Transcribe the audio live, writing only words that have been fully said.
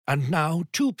And now,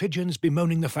 two pigeons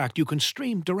bemoaning the fact you can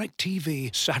stream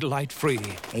DirecTV satellite-free.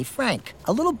 Hey, Frank,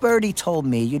 a little birdie told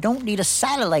me you don't need a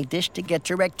satellite dish to get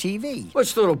DirecTV.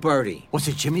 What's little birdie? Was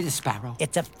it Jimmy the Sparrow?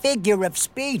 It's a figure of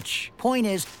speech. Point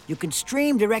is, you can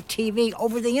stream DirecTV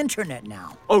over the internet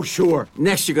now. Oh, sure.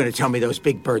 Next you're gonna tell me those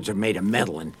big birds are made of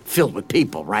metal and filled with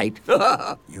people, right?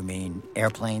 You mean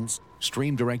airplanes?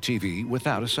 Stream DirecTV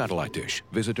without a satellite dish.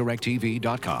 Visit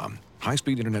DirecTV.com.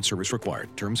 High-speed internet service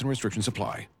required. Terms and restrictions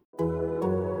apply.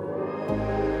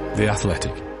 The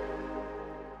Athletic.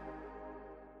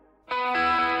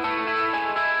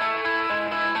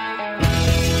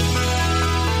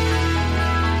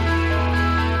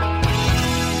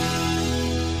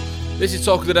 This is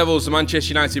Talk of the Devils, the Manchester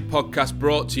United podcast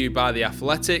brought to you by The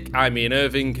Athletic. I'm Ian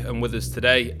Irving, and with us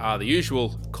today are the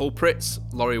usual culprits,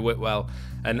 Laurie Whitwell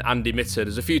and Andy Mitten.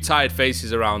 There's a few tired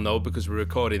faces around though, because we're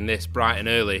recording this bright and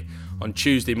early on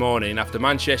Tuesday morning after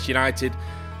Manchester United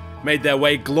made their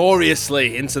way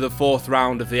gloriously into the fourth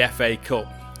round of the FA Cup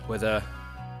with a,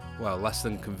 well, less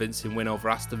than convincing win over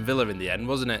Aston Villa in the end,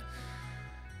 wasn't it?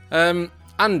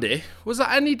 Andy, was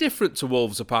that any different to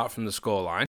Wolves apart from the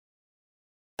scoreline?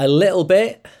 A little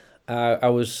bit. I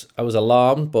was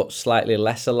alarmed, but slightly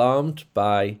less alarmed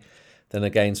than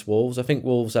against Wolves. I think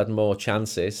Wolves had more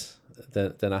chances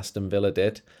than Aston Villa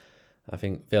did. I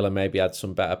think Villa maybe had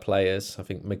some better players. I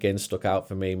think McGinn stuck out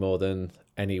for me more than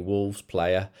any Wolves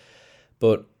player.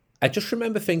 But I just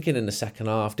remember thinking in the second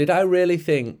half, did I really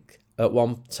think at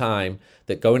one time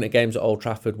that going to games at Old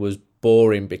Trafford was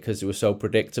boring because it was so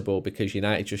predictable, because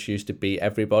United just used to beat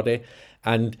everybody?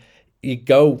 And you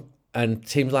go and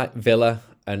teams like Villa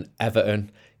and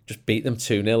Everton just beat them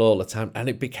 2-0 all the time, and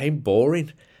it became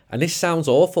boring. And this sounds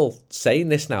awful saying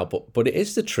this now, but it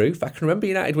is the truth. I can remember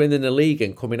United winning the league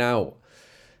and coming out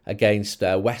against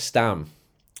West Ham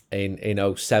in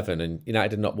 2007, and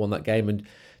United had not won that game, and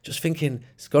just thinking,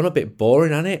 it's gone a bit boring,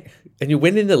 hasn't it? And you're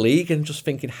winning the league and just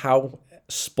thinking how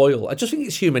spoiled. I just think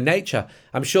it's human nature.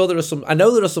 I'm sure there are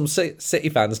some City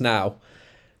fans now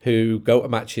who go to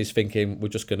matches thinking we're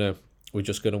just gonna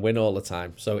win all the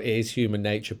time. So it is human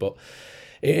nature, but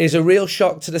it is a real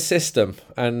shock to the system.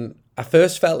 And I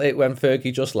first felt it when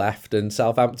Fergie just left and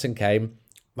Southampton came.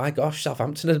 My gosh,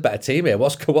 Southampton is a better team here.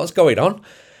 What's going on?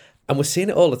 And we're seeing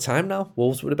it all the time now.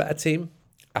 Wolves were a better team.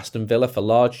 Aston Villa for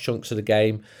large chunks of the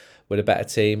game were a better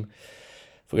team.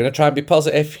 If we're going to try and be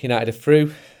positive, United are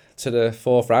through to the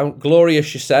fourth round.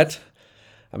 Glorious, you said.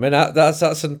 I mean, that's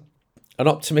an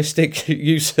optimistic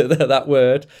use of that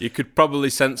word. You could probably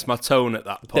sense my tone at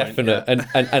that point. Definite.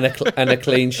 Yeah. and a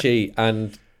clean sheet.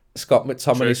 And Scott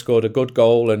McTominay scored a good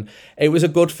goal, and it was a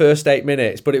good first 8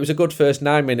 minutes, but it was a good first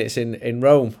 9 minutes in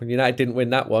Rome. United didn't win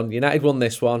that one. United won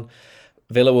this one.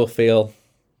 Villa will feel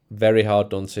very hard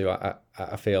done to,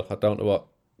 I feel. I don't know what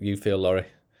you feel, Laurie.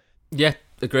 Yeah,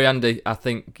 agree, Andy. I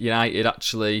think United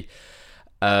actually...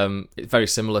 it's very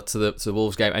similar to the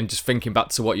Wolves game, and just thinking back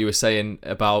to what you were saying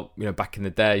about back in the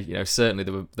day, certainly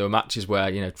there were matches where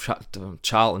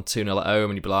Charlton 2-0 at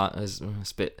home, and you'd be like, it's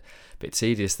a bit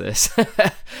tedious this.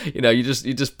 You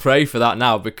just pray for that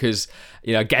now, because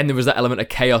again there was that element of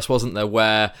chaos, wasn't there,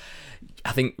 where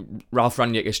I think Ralf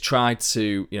Rangnick has tried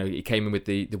to, he came in with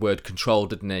the word control,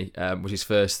 didn't he? Was his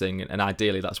first thing, and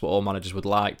ideally that's what all managers would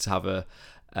like, to have a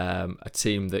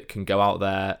team that can go out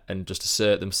there and just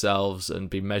assert themselves and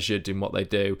be measured in what they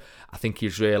do. I think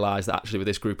he's realised that actually with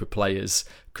this group of players,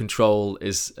 control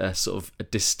is a sort of a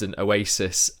distant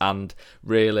oasis, and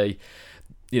really,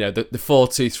 the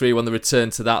 4-2-3, the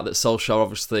return to that Solskjaer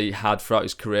obviously had throughout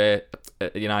his career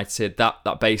at United,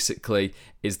 that basically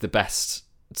is the best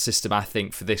system, I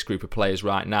think, for this group of players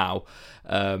right now.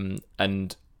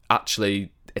 And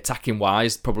actually, attacking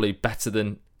wise, probably better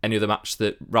than any other match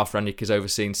that Ralf Rangnick has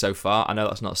overseen so far. I know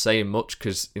that's not saying much,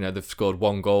 because they've scored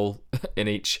one goal in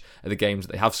each of the games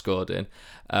that they have scored in.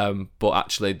 But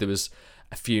actually, there was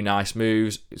a few nice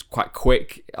moves. It's quite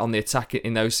quick on the attack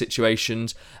in those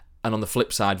situations. And on the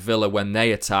flip side, Villa, when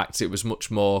they attacked, it was much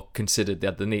more considered. They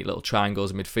had the neat little triangles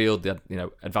in midfield. They had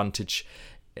advantage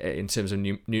in terms of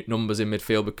new numbers in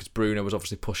midfield, because Bruno was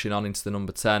obviously pushing on into the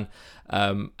number 10.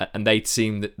 And they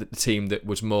seemed the team that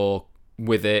was more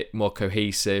with it, more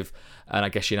cohesive, and I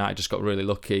guess United just got really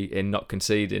lucky in not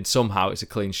conceding. Somehow it's a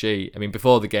clean sheet. I mean,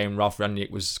 before the game, Ralf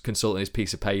Rangnick was consulting his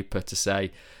piece of paper to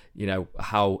say,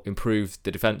 how improved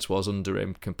the defence was under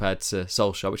him compared to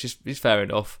Solskjaer, which is fair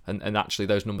enough, and actually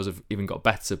those numbers have even got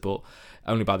better, but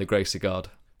only by the grace of God.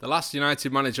 The last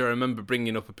United manager I remember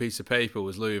bringing up a piece of paper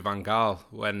was Louis van Gaal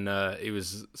when he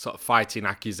was sort of fighting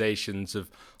accusations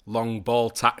of long ball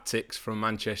tactics from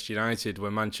Manchester United,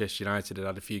 when Manchester United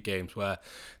had a few games where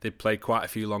they'd played quite a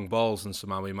few long balls, and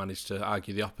somehow he managed to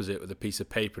argue the opposite with a piece of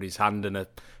paper in his hand and a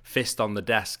fist on the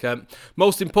desk.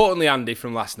 Most importantly, Andy,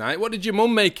 from last night, what did your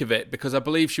mum make of it? Because I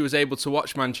believe she was able to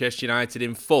watch Manchester United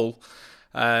in full.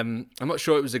 I'm not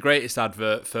sure it was the greatest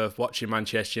advert for watching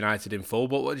Manchester United in full,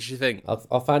 but what did she think?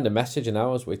 I'll find a message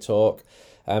now as we talk.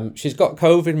 She's got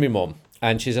COVID, my mum,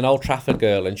 and she's an Old Trafford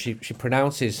girl, and she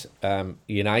pronounces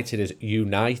United as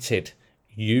United.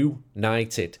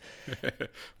 United.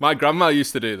 My grandma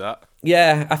used to do that.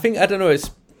 Yeah, I don't know,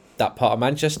 it's that part of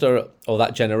Manchester or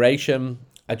that generation.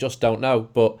 I just don't know.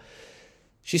 But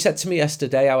she said to me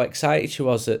yesterday how excited she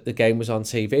was that the game was on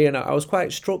TV, and I was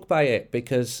quite struck by it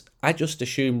because I just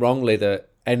assumed wrongly that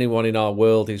anyone in our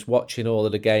world is watching all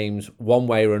of the games one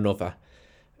way or another,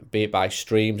 be it by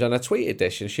streams. And I tweeted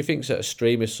this, and she thinks that a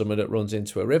stream is something that runs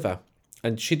into a river.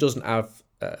 And she doesn't have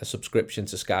a subscription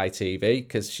to Sky TV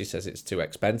because she says it's too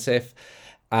expensive.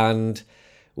 And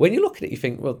when you look at it, you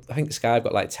think, well, I think Sky have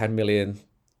got like 10 million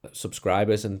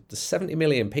subscribers and there's 70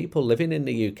 million people living in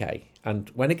the UK. And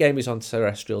when a game is on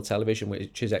terrestrial television,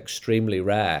 which is extremely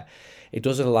rare, it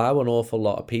doesn't allow an awful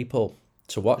lot of people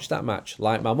to watch that match,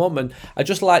 like my mum. And I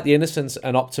just like the innocence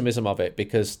and optimism of it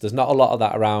because there's not a lot of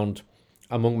that around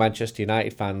among Manchester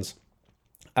United fans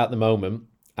at the moment.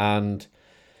 And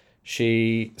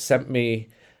she sent me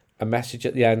a message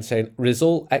at the end saying,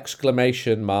 result, !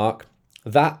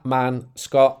 That man,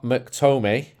 Scott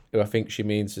McTominay, who I think she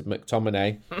means is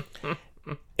McTominay,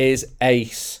 is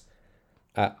ace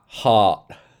at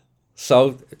heart.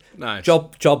 So, nice.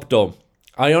 Job done.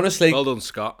 Well done,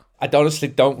 Scott. I honestly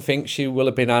don't think she will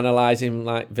have been analysing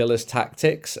like Villa's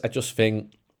tactics. I just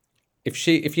think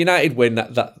if United win,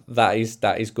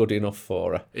 that is good enough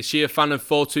for her. Is she a fan of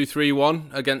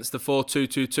 4-2-3-1 against the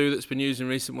 4-2-2-2 that's been used in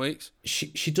recent weeks?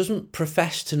 She doesn't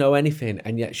profess to know anything,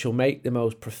 and yet she'll make the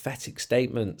most prophetic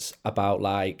statements about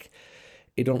like,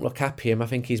 he don't look happy, I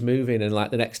think he's moving, and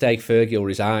like the next day Fergie will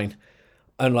resign.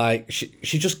 And like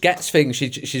she just gets things.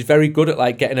 She's very good at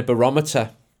like getting a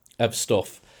barometer of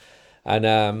stuff.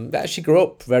 And she grew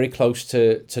up very close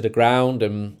to the ground,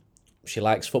 and she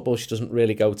likes football. She doesn't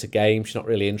really go to games. She's not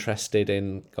really interested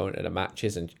in going to the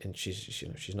matches, and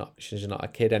she's not a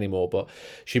kid anymore. But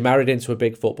she married into a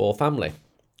big football family,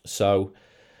 so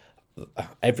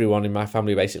everyone in my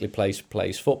family basically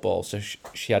plays football. So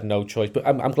she had no choice. But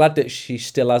I'm glad that she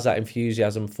still has that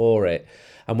enthusiasm for it.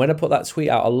 And when I put that tweet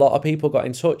out, a lot of people got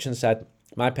in touch and said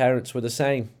my parents were the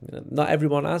same. Not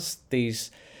everyone has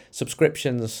these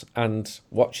subscriptions and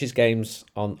watches games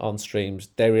on streams.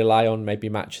 They rely on maybe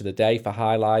match of the day for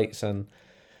highlights and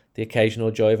the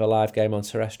occasional joy of a live game on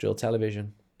terrestrial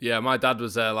television. Yeah, my dad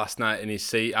was there last night in his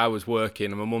seat. I was working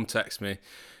and my mum texted me,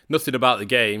 nothing about the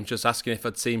game, just asking if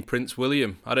I'd seen Prince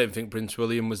William. I don't think Prince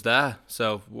William was there,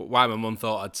 so why my mum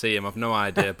thought I'd see him, I've no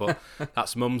idea, but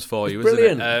that's mums for you,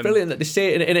 brilliant, isn't it? Brilliant that they see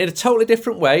it in a totally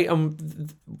different way.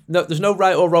 No, there's no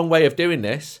right or wrong way of doing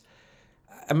this.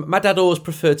 My dad always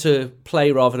preferred to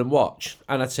play rather than watch.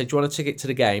 And I'd say, do you want a ticket to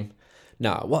the game?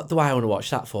 No, what do I want to watch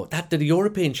that for? Dad, they're the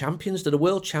European champions, they're the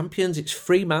world champions. It's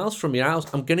 3 miles from your house.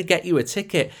 I'm going to get you a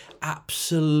ticket.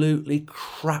 Absolutely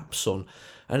crap, son.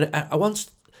 And I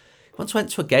once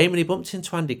went to a game and he bumped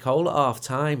into Andy Cole at half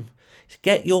time.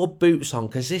 Get your boots on,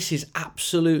 because this is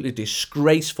absolutely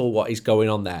disgraceful what is going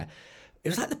on there. It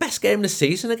was like the best game of the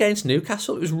season against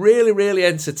Newcastle. It was really, really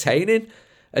entertaining.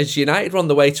 As United were on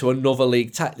the way to another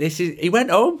league he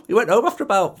went home. He went home after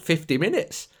about 50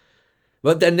 minutes.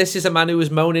 But then this is a man who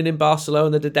was moaning in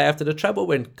Barcelona the day after the treble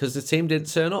win because the team didn't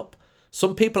turn up.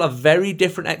 Some people have very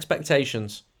different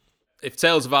expectations. If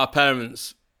Tales of Our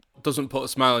Parents doesn't put a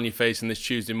smile on your face on this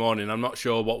Tuesday morning, I'm not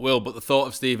sure what will, but the thought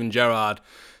of Steven Gerrard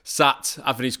sat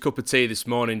having his cup of tea this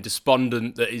morning,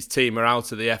 despondent that his team are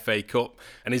out of the FA Cup,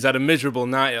 and he's had a miserable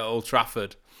night at Old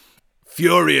Trafford,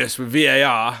 furious with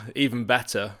VAR, even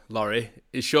better, Laurie,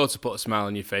 is sure to put a smile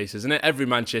on your face, isn't it? Every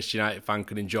Manchester United fan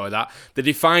can enjoy that. The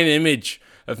defining image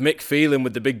of Mick Phelan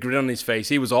with the big grin on his face,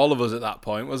 he was all of us at that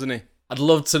point, wasn't he? I'd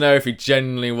love to know if he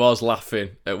genuinely was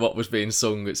laughing at what was being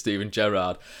sung at Steven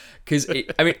Gerrard. Because,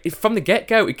 from the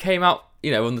get-go, he came out,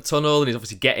 on the tunnel, and he's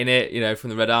obviously getting it, from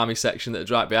the Red Army section that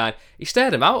was right behind. He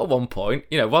stared him out at one point.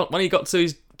 When he got to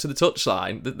the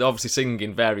touchline, they're obviously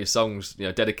singing various songs,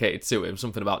 dedicated to him,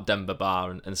 something about Denver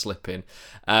Bar and slipping.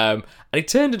 And he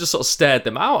turned and just sort of stared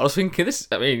them out. I was thinking,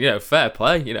 fair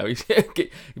play, you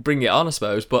bring it on, I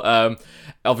suppose. But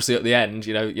obviously at the end,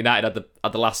 United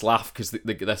had the last laugh because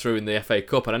they're through in the FA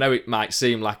Cup. And I know it might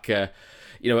seem like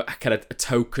a kind of a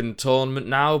token tournament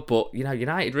now. But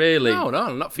United really no,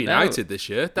 not for United this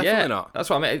year. Definitely not. That's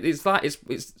what I mean. It's like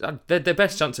it's their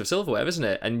best chance of silverware, isn't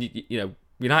it? And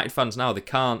United fans now, they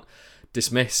can't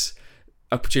dismiss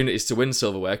opportunities to win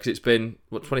silverware because it's been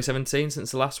 2017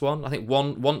 since the last one. I think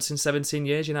once in 17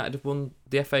 years United have won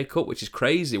the FA Cup, which is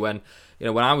crazy. When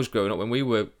when I was growing up, when we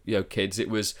were kids, they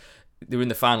were in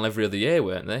the final every other year,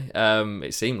 weren't they?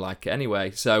 It seemed like it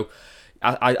anyway. So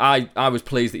I was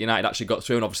pleased that United actually got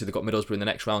through, and obviously they got Middlesbrough in the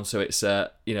next round. So it's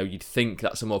you'd think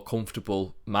that's a more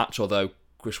comfortable match, although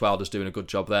Chris Wilder's doing a good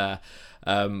job there.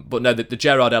 But no, the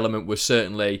Gerrard element was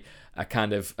certainly a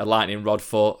kind of a lightning rod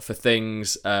for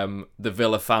things. The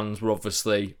Villa fans were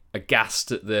obviously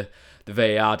aghast at the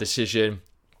VAR decision.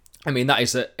 I mean,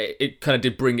 it kind of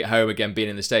did bring it home again, being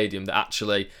in the stadium, that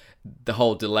actually the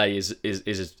whole delay is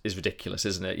ridiculous,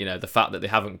 isn't it? The fact that they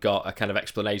haven't got a kind of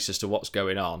explanation as to what's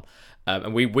going on,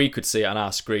 and we could see it on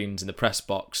our screens in the press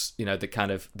box. The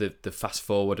kind of the fast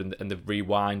forward and the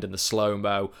rewind and the slow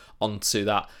mo onto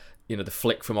that. The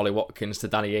flick from Ollie Watkins to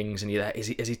Danny Ings, and has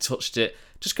he touched it?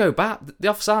 Just go back. The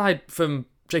offside from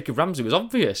Jacob Ramsey was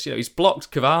obvious. He's blocked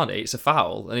Cavani. It's a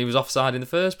foul, and he was offside in the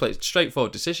first place.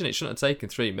 Straightforward decision. It shouldn't have taken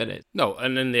 3 minutes. No,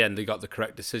 and in the end, they got the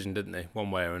correct decision, didn't they?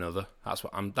 One way or another.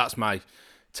 That's my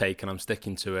take, and I'm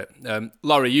sticking to it.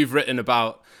 Laurie, you've written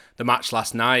about the match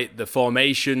last night, the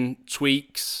formation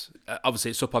tweaks.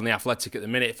 Obviously, it's up on The Athletic at the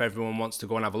minute if everyone wants to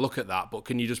go and have a look at that. But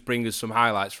can you just bring us some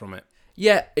highlights from it?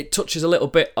 Yeah, it touches a little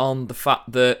bit on the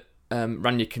fact that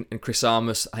Rangnick and Chris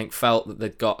Armas, I think, felt that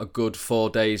they'd got a good 4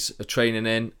 days of training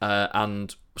in,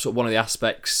 and sort of one of the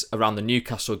aspects around the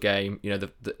Newcastle game,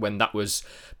 when that was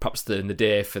perhaps the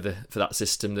nadir for that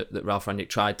system that Ralph Rangnick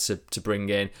tried to bring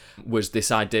in, was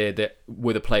this idea that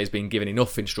were the players being given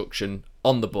enough instruction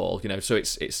on the ball, so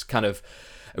it's kind of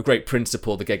a great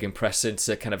principle, the gegenpressing,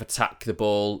 to kind of attack the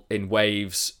ball in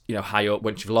waves, high up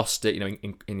once you've lost it,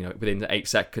 within the 8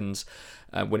 seconds,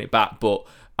 win it back, but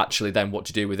actually then what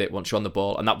to do with it once you're on the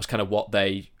ball. And that was kind of what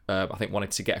they, I think,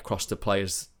 wanted to get across to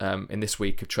players in this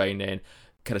week of training,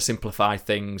 kind of simplify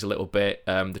things a little bit,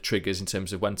 the triggers in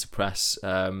terms of when to press,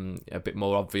 a bit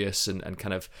more obvious and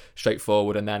kind of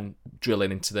straightforward, and then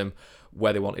drilling into them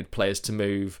where they wanted players to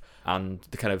move and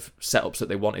the kind of setups that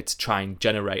they wanted to try and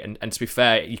generate. And to be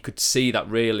fair, you could see that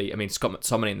really. I mean, Scott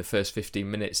McTominay in the first 15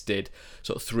 minutes did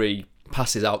sort of 3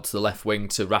 passes out to the left wing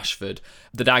to Rashford.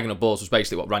 The diagonal balls was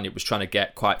basically what Rangnick was trying to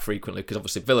get quite frequently, because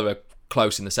obviously Villa are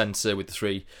close in the centre with the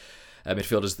 3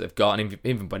 midfielders that they've got, and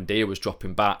even Buendia was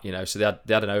dropping back, so they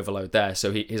had an overload there.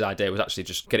 So his idea was actually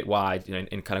just get it wide,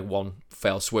 in kind of one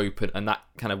fell swoop, and that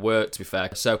kind of worked, to be fair.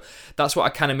 So that's what I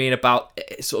kind of mean about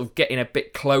sort of getting a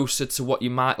bit closer to what you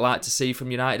might like to see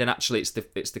from United, and actually it's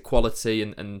the quality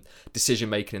and decision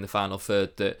making in the final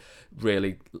third that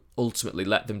really ultimately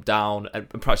let them down. And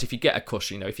perhaps if you get a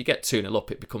cushion, if you get 2-0 up,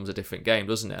 it becomes a different game,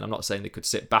 doesn't it? And I'm not saying they could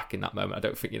sit back in that moment. I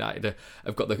don't think United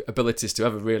have got the abilities to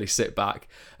ever really sit back,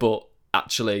 but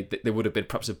actually they would have been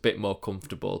perhaps a bit more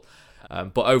comfortable.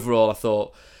 But overall, I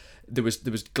thought there was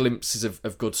glimpses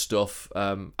of good stuff.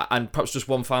 And perhaps just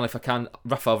one final, if I can,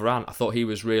 Rafael Varane, I thought he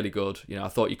was really good. I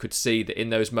thought you could see that in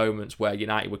those moments where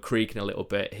United were creaking a little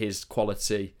bit, his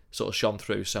quality sort of shone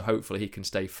through. So hopefully he can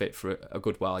stay fit for a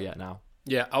good while yet now.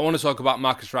 Yeah, I want to talk about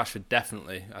Marcus Rashford,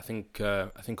 definitely. I think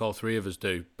all 3 of us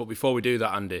do. But before we do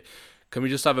that, Andy, can we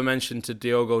just have a mention to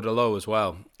Diogo Dalot as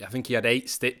well? I think he had 8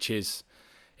 stitches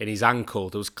in his ankle.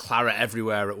 There was claret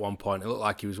everywhere at one point. It looked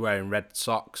like he was wearing red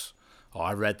socks,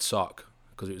 or a red sock,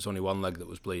 because it was only one leg that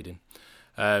was bleeding.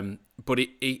 But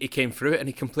he came through it and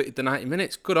he completed the 90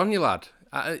 minutes. Good on you, lad.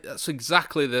 That's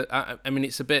exactly I mean,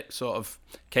 it's a bit sort of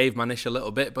cavemanish a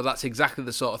little bit, but that's exactly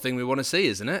the sort of thing we want to see,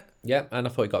 isn't it? Yeah, and I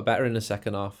thought he got better in the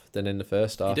second half than in the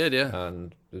first half. He did, yeah.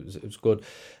 And it was good.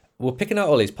 We're picking out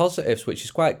all these positives, which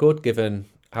is quite good given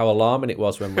how alarming it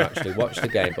was when we actually watched the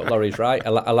game. But Laurie's right.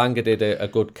 Alanga did a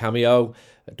good cameo.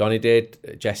 Donny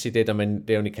did. Jesse did. I mean,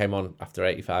 they only came on after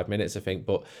 85 minutes, I think.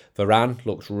 But Varane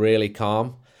looks really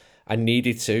calm. I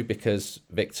needed to, because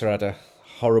Victor had a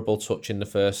horrible touch in the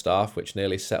first half, which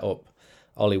nearly set up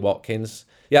Ollie Watkins.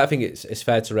 Yeah, I think it's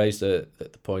fair to raise the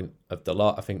point of the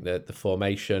lot. I think that the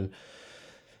formation,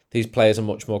 these players are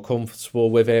much more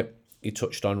comfortable with it. You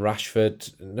touched on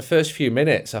Rashford. In the first few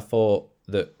minutes, I thought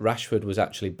that Rashford was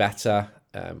actually better,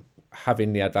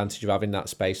 having the advantage of having that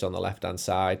space on the left-hand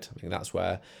side. I think that's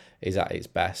where he's at his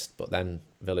best. But then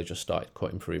Villa just started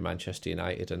cutting through Manchester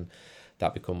United, and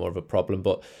that become more of a problem.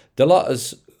 But Dalot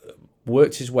has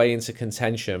worked his way into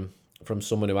contention from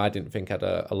someone who I didn't think had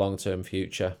a long-term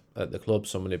future at the club,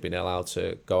 someone who'd been allowed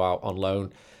to go out on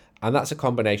loan. And that's a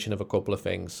combination of a couple of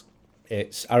things.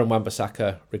 It's Aaron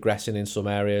Wan-Bissaka regressing in some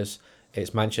areas.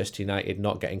 It's Manchester United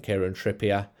not getting Kieran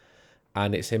Trippier,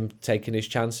 and it's him taking his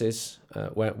chances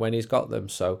when he's got them.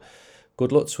 So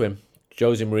good luck to him.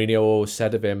 Jose Mourinho always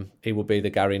said of him, he will be the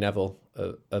Gary Neville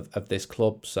of this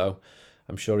club. So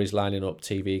I'm sure he's lining up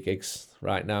TV gigs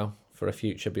right now for a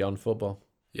future beyond football.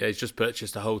 Yeah, he's just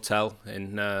purchased a hotel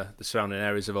in the surrounding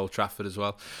areas of Old Trafford as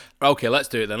well. Okay, let's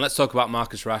do it then. Let's talk about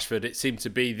Marcus Rashford. It seemed to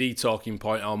be the talking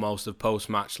point almost of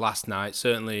post-match last night,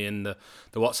 certainly in the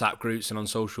WhatsApp groups and on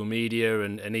social media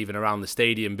and even around the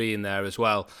stadium being there as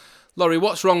well. Laurie,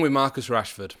 what's wrong with Marcus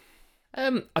Rashford?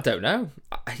 I don't know.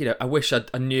 I wish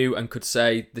I knew and could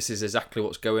say this is exactly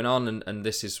what's going on and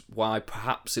this is why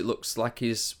perhaps it looks like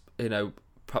he's,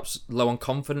 perhaps low on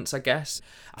confidence, I guess.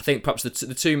 I think perhaps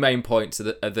the two main points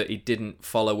are that he didn't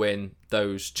follow in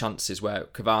those chances where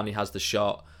Cavani has the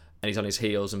shot and he's on his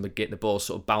heels and the ball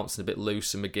sort of bouncing a bit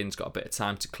loose and McGinn's got a bit of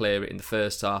time to clear it in the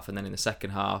first half, and then in the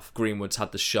second half Greenwood's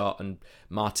had the shot and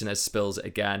Martinez spills it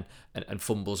again and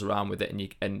fumbles around with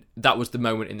it, and that was the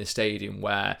moment in the stadium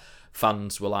where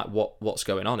fans were like, what's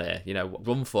going on here?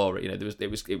 Run for it.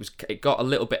 It got a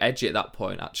little bit edgy at that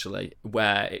point actually,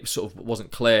 where it sort of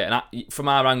wasn't clear. And from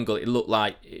our angle, it looked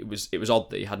like it was odd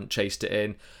that he hadn't chased it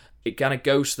in. It kind of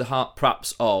goes to the heart,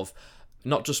 perhaps, of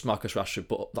not just Marcus Rashford,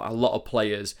 but a lot of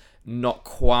players not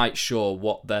quite sure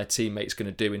what their teammate's going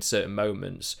to do in certain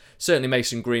moments. Certainly,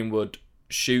 Mason Greenwood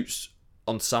shoots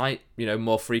on sight,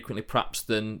 more frequently perhaps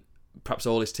than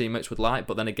all his teammates would like.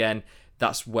 But then again,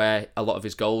 that's where a lot of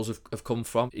his goals have come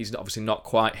from. He's obviously not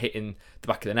quite hitting the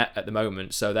back of the net at the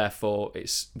moment, so therefore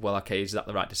it's, well, okay, is that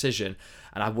the right decision?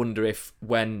 And I wonder if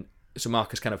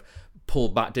Marcus kind of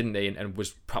pulled back, didn't he, and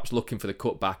was perhaps looking for the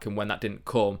cutback, and when that didn't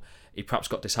come, he perhaps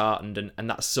got disheartened, and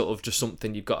that's sort of just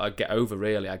something you've got to get over,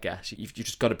 really, I guess. You've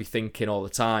just got to be thinking all the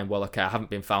time, well, okay, I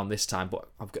haven't been found this time, but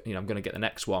I'm going to get the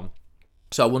next one.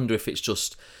 So I wonder if it's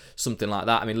just something like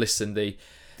that. I mean, listen, the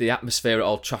atmosphere at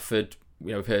Old Trafford,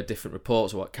 we've heard different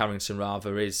reports of what Carrington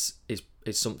rather is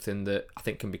something that I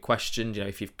think can be questioned.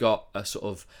 If you've got a sort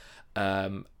of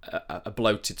a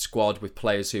bloated squad with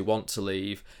players who want to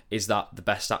leave, is that the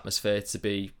best atmosphere to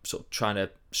be sort of trying to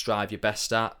strive your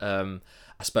best at?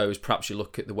 I suppose perhaps you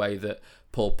look at the way that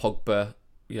Paul Pogba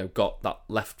got that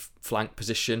left flank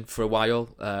position for a while,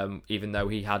 even though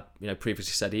he had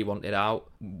previously said he wanted out.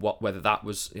 Whether that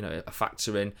was a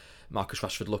factor in Marcus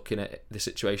Rashford looking at the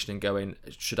situation and going,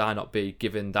 should I not be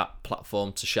given that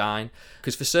platform to shine?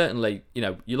 Because for certainly,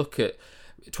 you look at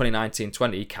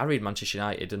 2019-20, he carried Manchester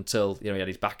United until he had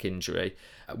his back injury,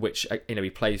 which he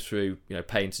played through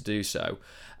pain to do so.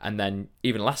 And then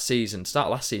even last season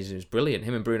he was brilliant.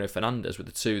 Him and Bruno Fernandes were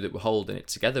the two that were holding it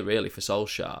together really for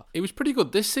Solskjaer. He was pretty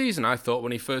good this season, I thought,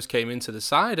 when he first came into the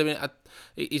side. I mean,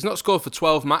 he's not scored for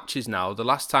 12 matches now. The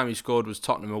last time he scored was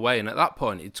Tottenham away, and at that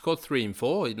point he'd scored 3 and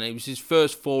 4. It was his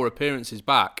first 4 appearances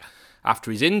back after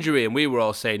his injury, and we were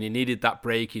all saying he needed that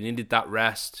break, he needed that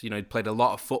rest. He'd played a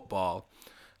lot of football.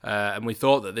 And we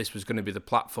thought that this was going to be the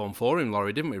platform for him,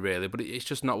 Laurie, didn't we, really? But it's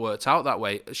just not worked out that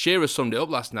way. Shearer summed it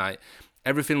up last night.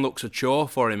 Everything looks a chore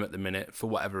for him at the minute, for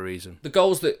whatever reason. The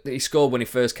goals that he scored when he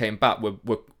first came back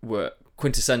were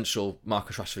quintessential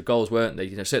Marcus Rashford goals, weren't they?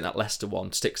 Certainly that Leicester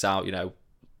one sticks out,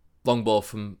 long ball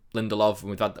from Lindelof,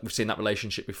 and we've seen that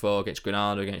relationship before against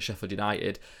Granada, against Sheffield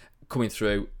United, coming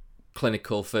through,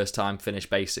 clinical first time finish,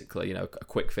 basically, a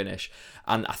quick finish.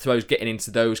 And I suppose getting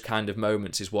into those kind of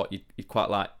moments is what you'd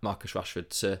quite like Marcus Rashford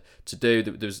to do.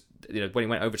 There was, when he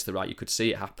went over to the right, you could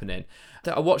see it happening.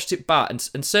 I watched it back, and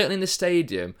certainly in the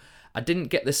stadium, I didn't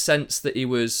get the sense that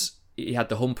he had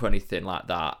the hump or anything like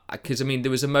that. Because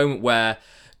there was a moment where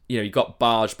he got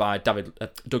barged by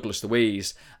Douglas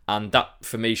Luiz, and that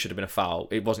for me should have been a foul.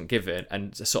 It wasn't given,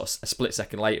 and a split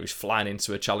second later he's flying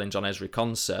into a challenge on Ezri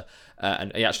Konsa,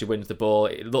 and he actually wins the ball.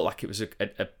 It looked like it was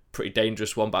a pretty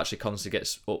dangerous one, but actually Konsa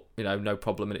gets up, no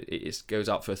problem, and it goes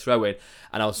out for a throw in.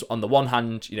 And I was, on the one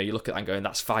hand, you look at that and going,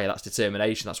 that's fire, that's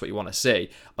determination, that's what you want to see.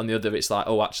 On the other, it's like,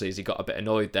 oh, actually, has he got a bit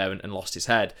annoyed there and lost his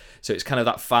head? So it's kind of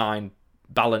that fine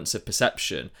balance of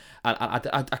perception, and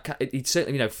he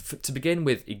certainly, to begin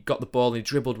with, he got the ball and he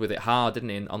dribbled with it hard, didn't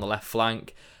he, on the left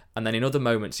flank, and then in other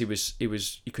moments he was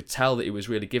you could tell that he was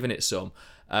really giving it some,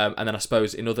 and then I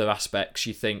suppose in other aspects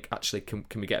you think, actually, can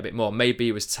we get a bit more? Maybe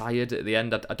he was tired at the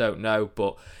end, I don't know,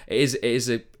 but it's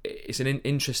an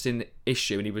interesting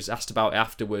issue, and he was asked about it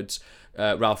afterwards.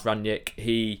 Ralf Rangnick,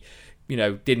 he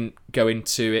didn't go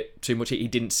into it too much. He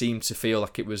didn't seem to feel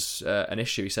like it was an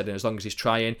issue. He said, as long as he's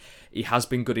trying, he has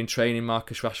been good in training,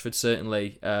 Marcus Rashford,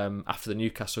 certainly after the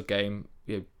Newcastle game.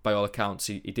 By all accounts,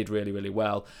 he did really, really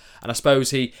well. And I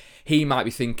suppose he might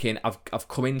be thinking, I've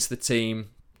come into the team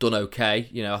done okay.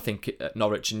 You know, I think at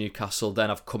Norwich and Newcastle, then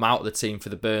I've come out of the team for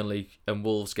the Burnley and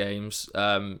Wolves games.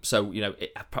 So, you know,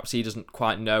 perhaps he doesn't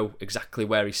quite know exactly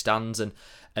where he stands. And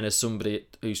as somebody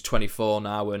who's 24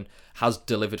 now and has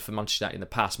delivered for Manchester United in the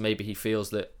past, maybe he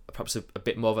feels that perhaps a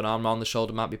bit more of an arm around the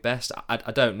shoulder might be best.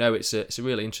 I don't know. It's a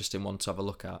really interesting one to have a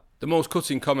look at. The most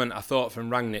cutting comment I thought from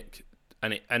Rangnick,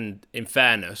 and in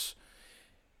fairness,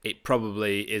 it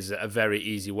probably is a very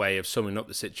easy way of summing up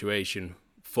the situation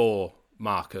for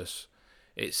Marcus.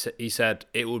 He said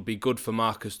it would be good for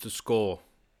Marcus to score,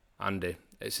 Andy.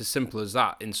 It's as simple as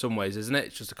that in some ways, isn't it?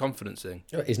 It's just a confidence thing.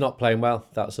 He's not playing well.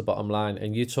 That's the bottom line.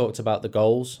 And you talked about the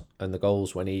goals, and the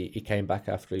goals when he came back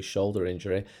after his shoulder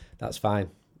injury. That's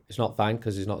fine. It's not fine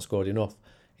because he's not scored enough.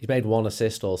 He's made 1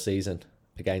 assist all season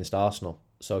against Arsenal.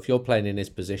 So if you're playing in his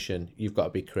position, you've got to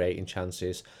be creating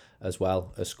chances as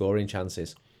well as scoring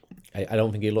chances. I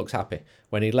don't think he looks happy.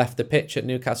 When he left the pitch at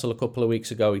Newcastle a couple of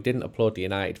weeks ago, he didn't applaud the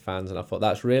United fans, and I thought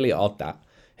that's really odd, that.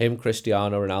 Him,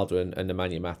 Cristiano Ronaldo and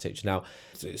Nemanja Matic. Now,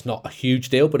 it's not a huge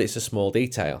deal, but it's a small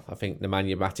detail. I think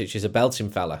Nemanja Matic is a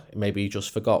belting fella. Maybe he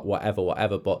just forgot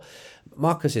whatever. But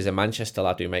Marcus is a Manchester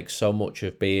lad who makes so much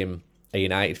of being a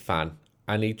United fan,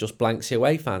 and he just blanks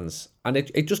away fans. And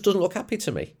it just doesn't look happy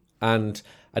to me. And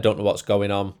I don't know what's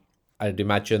going on. I'd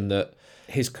imagine that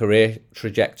his career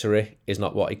trajectory is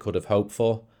not what he could have hoped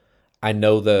for. I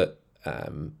know that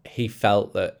he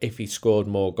felt that if he scored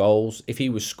more goals, if he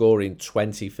was scoring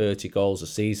 20, 30 goals a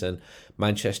season,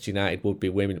 Manchester United would be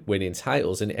winning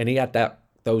titles. And he had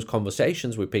those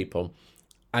conversations with people.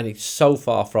 And he's so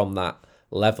far from that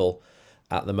level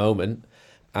at the moment.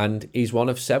 And he's one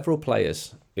of several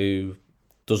players who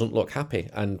doesn't look happy.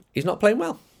 And he's not playing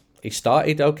well. He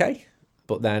started okay,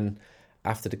 but then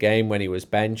after the game when he was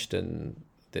benched and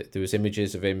there was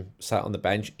images of him sat on the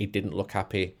bench, he didn't look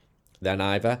happy then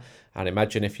either. And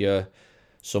imagine if you're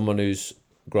someone who's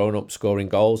grown up scoring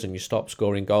goals and you stop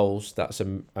scoring goals, that's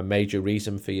a major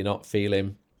reason for you not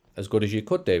feeling as good as you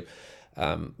could do.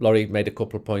 Laurie made a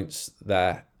couple of points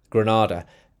there. Granada,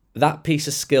 that piece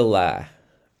of skill there,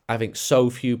 I think so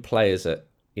few players at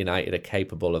United are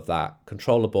capable of that.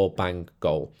 Control the ball, bang,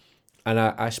 goal. And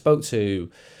I spoke to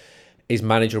his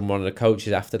manager and one of the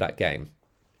coaches after that game.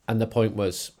 And the point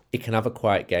was, he can have a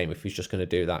quiet game if he's just going to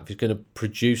do that. If he's going to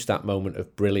produce that moment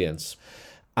of brilliance.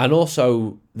 And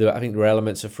also, I think there were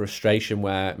elements of frustration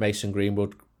where Mason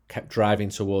Greenwood kept driving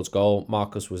towards goal.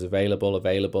 Marcus was available.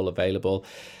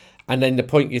 And then the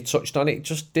point you touched on, it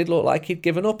just did look like he'd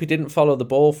given up. He didn't follow the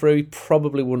ball through. He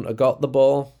probably wouldn't have got the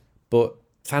ball. But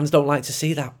fans don't like to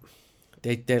see that.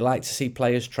 They like to see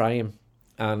players trying.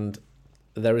 And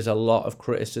there is a lot of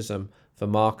criticism for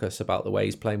Marcus about the way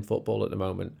he's playing football at the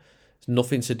moment. It's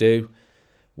nothing to do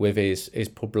with his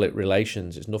public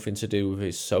relations. It's nothing to do with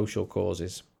his social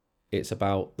causes. It's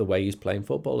about the way he's playing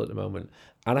football at the moment.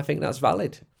 And I think that's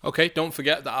valid. Okay, don't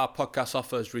forget that our podcast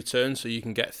offer has returned, so you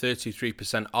can get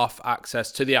 33% off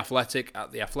access to The Athletic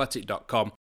at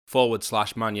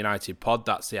theathletic.com/Man United pod.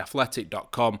 That's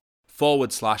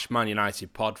theathletic.com/Man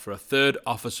United pod for a third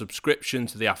offer subscription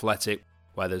to The Athletic,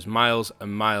 where there's miles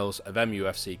and miles of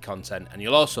MUFC content, and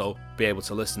you'll also be able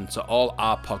to listen to all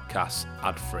our podcasts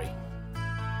ad-free.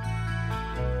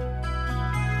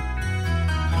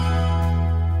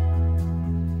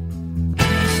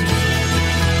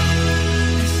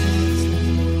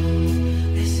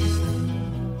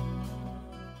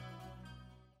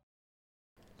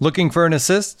 Looking for an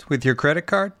assist with your credit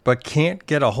card, but can't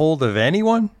get a hold of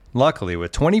anyone? Luckily,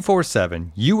 with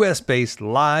 24/7 US-based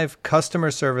live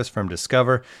customer service from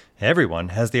Discover, everyone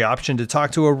has the option to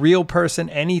talk to a real person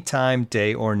anytime,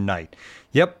 day or night.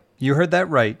 Yep, you heard that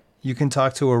right. You can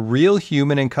talk to a real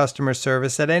human in customer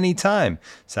service at any time.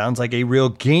 Sounds like a real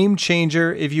game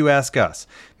changer if you ask us.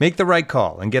 Make the right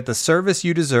call and get the service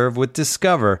you deserve with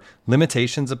Discover.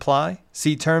 Limitations apply.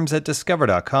 See terms at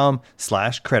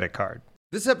discover.com/creditcard.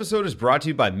 This episode is brought to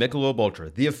you by Michelob Ultra,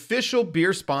 the official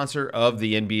beer sponsor of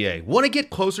the NBA. Want to get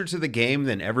closer to the game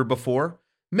than ever before?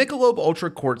 Michelob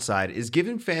Ultra Courtside is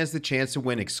giving fans the chance to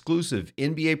win exclusive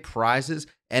NBA prizes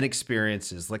and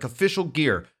experiences like official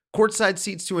gear, courtside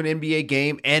seats to an NBA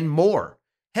game, and more.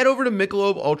 Head over to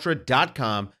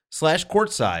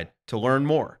MichelobUltra.com/courtside to learn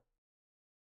more.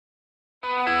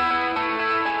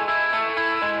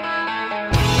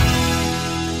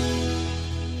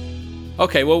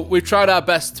 Okay, well, we've tried our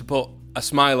best to put a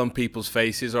smile on people's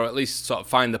faces, or at least sort of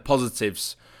find the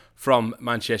positives from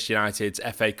Manchester United's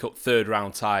FA Cup third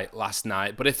round tie last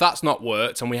night. But if that's not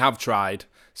worked, and we have tried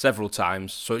several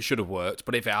times, so it should have worked,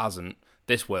 but if it hasn't,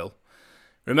 this will.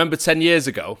 Remember 10 years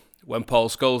ago when Paul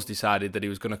Scholes decided that he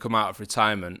was going to come out of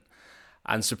retirement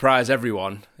and surprise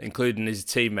everyone, including his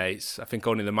teammates. I think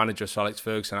only the manager, Sir Alex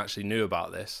Ferguson, actually knew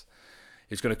about this.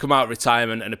 He's going to come out of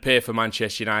retirement and appear for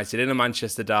Manchester United in a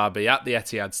Manchester derby at the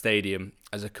Etihad Stadium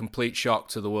as a complete shock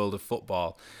to the world of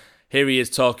football. Here he is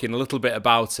talking a little bit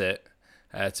about it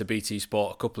to BT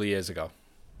Sport a couple of years ago.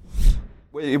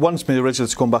 He wanted me originally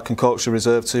to come back and coach the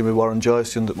reserve team with Warren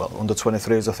Joyce, under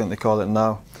 23s I think they call it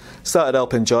now. Started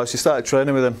helping Joyce, he started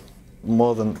training with him.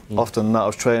 More than often than that, I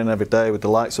was training every day with the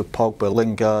likes of Pogba,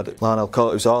 Lingard, Lionel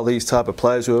Coates, all these type of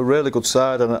players who were a really good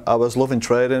side, and I was loving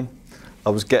training. I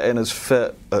was getting as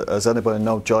fit as anybody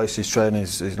knows. Joyce's training,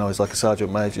 he's like a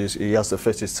sergeant major. He has the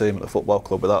fittest team at the football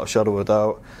club without a shadow of a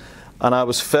doubt. And I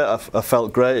was fit, I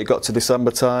felt great. It got to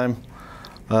December time.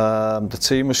 The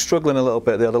team was struggling a little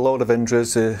bit. They had a load of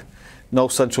injuries. No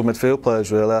central midfield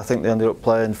players really. I think they ended up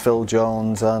playing Phil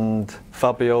Jones and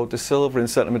Fabio De Silva in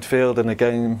centre midfield in a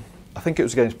game, I think it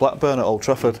was against Blackburn at Old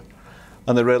Trafford.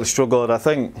 And they really struggled. I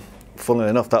think, funnily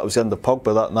enough, that was the end of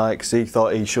Pogba that night, because he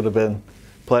thought he should have been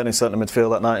playing in centre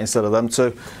midfield that night instead of them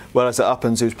two. Whereas it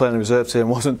happens, he was playing in the reserve team,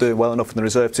 wasn't doing well enough in the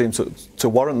reserve team to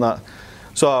warrant that.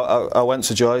 So I went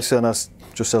to Joyce and I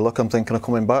just said, look, I'm thinking of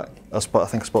coming back. I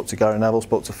think I spoke to Gary Neville,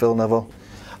 spoke to Phil Neville.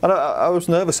 And I was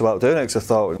nervous about doing it because I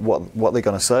thought, what are they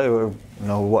going to say?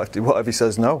 What if he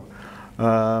says no?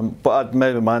 But I'd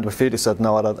made my mind, if he'd have said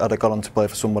no, I'd have gone on to play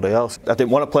for somebody else. I didn't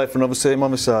want to play for another team,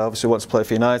 obviously. I obviously wanted to play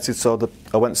for United, so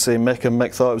I went to see Mick, and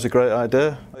Mick thought it was a great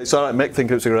idea. It's all right, Mick think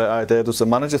it was a great idea. Does the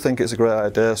manager think it's a great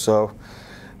idea? So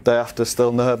day after,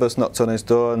 still nervous, knocked on his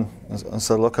door and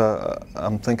said, look,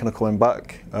 I'm thinking of coming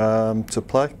back to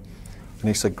play. And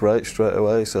he said, great, straight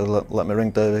away. He said, let me ring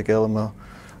David Gill and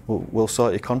we'll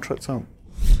sort your contract out.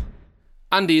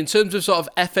 Andy, in terms of sort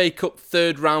of FA Cup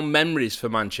third round memories for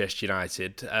Manchester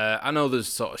United, I know there's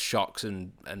sort of shocks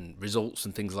and results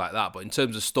and things like that, but in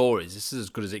terms of stories, this is as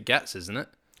good as it gets, isn't it?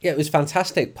 Yeah, it was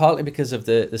fantastic, partly because of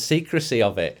the secrecy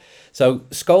of it. So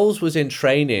Scholes was in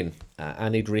training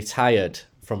and he'd retired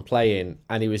from playing,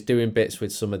 and he was doing bits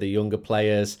with some of the younger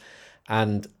players,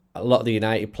 and a lot of the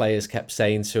United players kept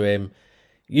saying to him,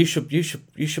 you should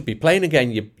be playing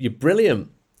again, you're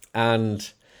brilliant. And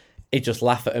he'd just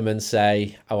laugh at him and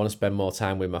say, I want to spend more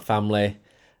time with my family.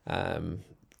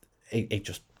 It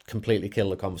just completely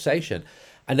killed the conversation.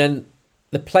 And then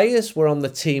the players were on the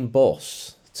team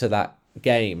bus to that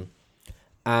game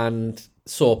and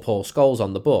saw Paul Scholes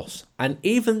on the bus. And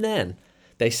even then,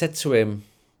 they said to him,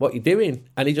 what are you doing?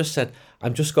 And he just said,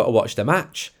 I've just got to watch the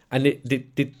match. And they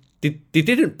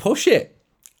didn't push it.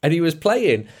 And he was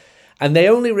playing. And they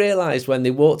only realised when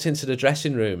they walked into the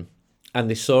dressing room and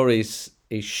they saw his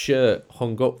shirt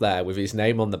hung up there with his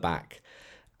name on the back,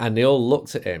 and they all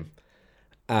looked at him,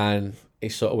 and he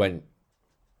sort of went,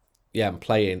 yeah, I'm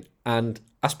playing. And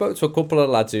I spoke to a couple of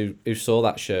lads who saw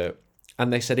that shirt,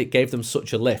 and they said it gave them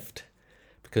such a lift,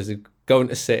 because they're going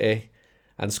to City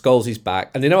and Scholes is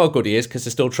back, and they know how good he is because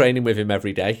they're still training with him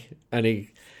every day, and he's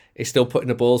still putting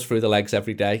the balls through the legs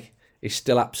every day. He's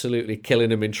still absolutely killing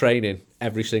them in training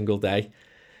every single day.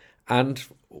 And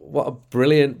what a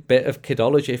brilliant bit of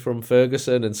kidology from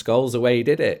Ferguson and Scholes, the way he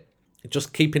did it.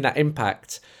 Just keeping that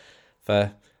impact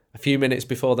for a few minutes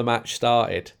before the match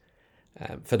started,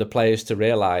 for the players to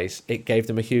realise it gave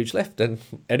them a huge lift. And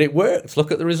it worked.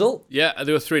 Look at the result. Yeah,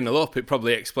 they were 3-0 up. It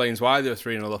probably explains why they were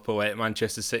 3-0 up away at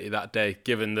Manchester City that day,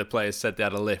 given the players said they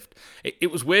had a lift.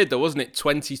 It was weird though, wasn't it?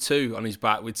 22 on his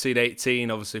back. We'd seen 18,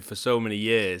 obviously, for so many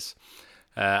years.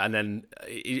 And then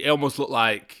it almost looked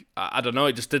like, I don't know,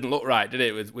 it just didn't look right, did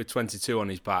it, with 22 on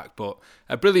his back. But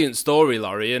a brilliant story,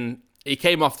 Laurie, and he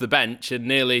came off the bench and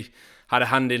nearly had a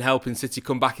hand in helping City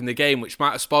come back in the game, which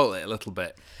might have spoiled it a little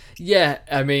bit. Yeah,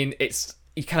 I mean,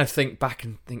 you kind of think back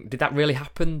and think, did that really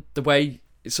happen the way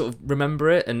you sort of remember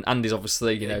it? And Andy's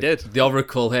obviously, the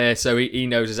oracle here, so he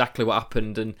knows exactly what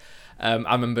happened. And I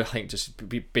remember, I think, just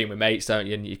being with mates, don't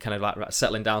you? And you kind of like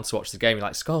settling down to watch the game. You're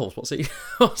like, Scholes,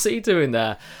 what's he doing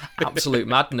there? Absolute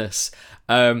madness.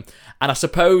 And I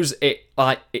suppose it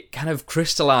kind of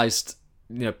crystallised,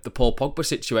 the Paul Pogba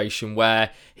situation,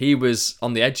 where he was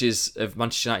on the edges of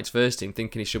Manchester United's first team,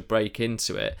 thinking he should break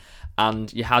into it,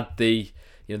 and you had the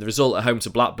result at home to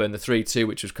Blackburn, the 3-2,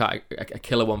 which was quite a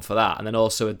killer one for that, and then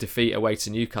also a defeat away to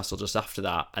Newcastle just after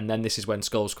that, and then this is when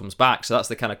Scholes comes back. So that's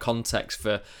the kind of context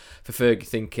for Fergie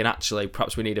thinking, actually,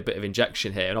 perhaps we need a bit of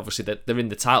injection here. And obviously they're in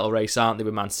the title race, aren't they,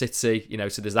 with Man City?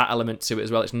 So there's that element to it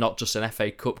as well. It's not just an FA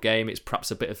Cup game. It's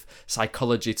perhaps a bit of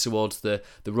psychology towards the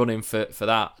run-in for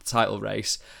that title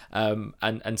race.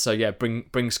 And so, yeah, bring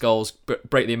Scholes,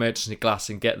 break the emergency glass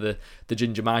and get the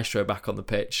Ginger Maestro back on the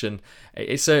pitch. And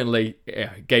it certainly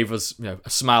gave us a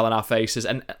smile on our faces.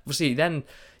 And obviously then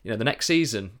the next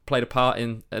season played a part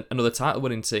in another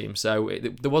title-winning team. So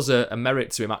there was a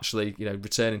merit to him actually,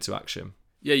 returning to action.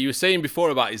 Yeah, you were saying before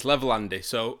about his level, Andy.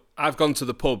 So I've gone to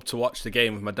the pub to watch the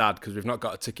game with my dad because we've not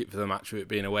got a ticket for the match with it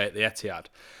being away at the Etihad.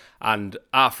 And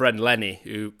our friend Lenny,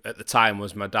 who at the time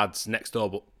was my dad's next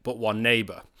door but one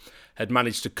neighbour, had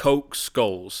managed to coax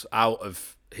Scholes out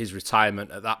of his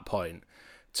retirement at that point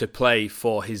to play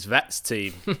for his vets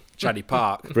team, Chaddy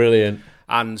Park. Brilliant.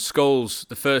 And Scholes,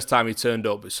 the first time he turned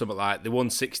up, it was something like they won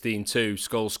 16-2,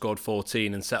 Scholes scored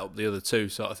 14 and set up the other two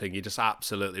sort of thing. He just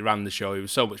absolutely ran the show. He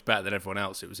was so much better than everyone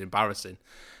else. It was embarrassing.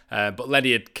 But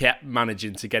Lenny had kept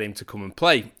managing to get him to come and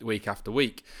play week after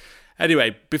week.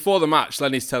 Anyway, before the match,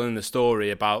 Lenny's telling the story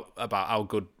about how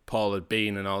good Paul had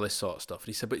been and all this sort of stuff. And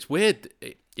he said, but it's weird,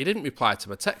 he didn't reply to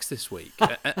my text this week.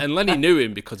 And Lenny knew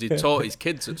him because he'd taught his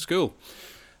kids at school.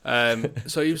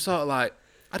 So he was sort of like,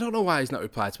 I don't know why he's not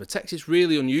replied to my text. It's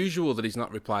really unusual that he's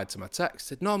not replied to my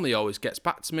text. It normally always gets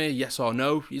back to me, yes or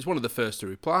no. He's one of the first to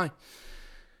reply.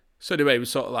 So anyway, we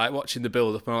sort of like watching the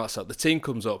build-up and all that stuff. The team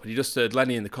comes up and you just heard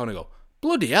Lenny in the corner go,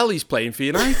 bloody hell, he's playing for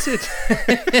United.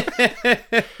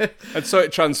 And so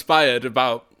it transpired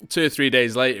about 2 or 3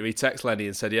 days later, he texted Lenny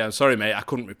and said, yeah, I'm sorry, mate, I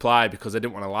couldn't reply because I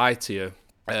didn't want to lie to you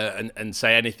and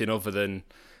say anything other than,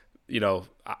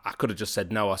 I could have just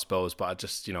said no, I suppose, but I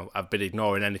just, I've been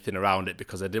ignoring anything around it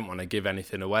because I didn't want to give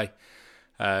anything away.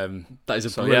 That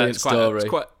is a brilliant story.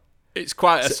 It's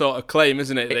quite a sort of claim,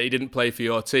 isn't it, that he didn't play for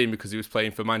your team because he was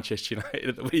playing for Manchester United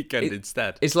at the weekend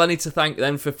instead. Is Lenny to thank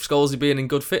then for Scholesy being in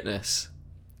good fitness?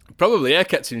 Probably, yeah,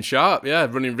 kept him sharp, yeah,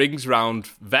 running rings round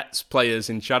vets players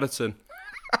in Chadderton.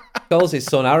 Scholes'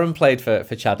 son Aaron played for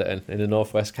Chadderton in the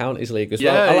North West Counties League as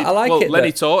well. I like it.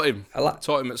 Lenny taught him.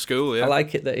 Taught him at school. Yeah, I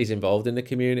like it that he's involved in the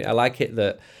community. I like it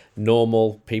that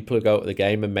normal people who go to the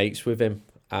game are mates with him,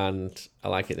 and I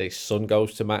like it that his son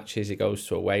goes to matches. He goes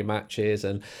to away matches,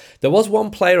 and there was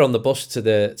one player on the bus to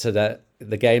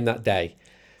the game that day.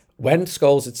 When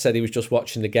Scholes had said he was just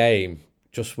watching the game,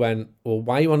 just went, well,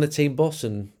 why are you on the team bus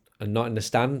and not in the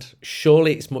stand?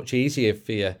 Surely it's much easier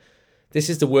for you. This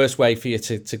is the worst way for you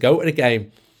to go to the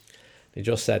game. He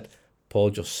just said, Paul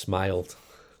just smiled.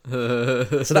 So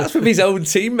that's with his own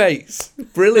teammates.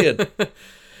 Brilliant.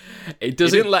 He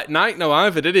didn't let Nike know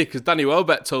either, did he? Because Danny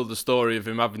Welbeck told the story of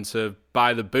him having to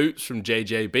buy the boots from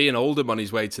JJB and Oldham on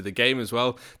his way to the game as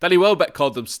well. Danny Welbeck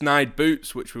called them snide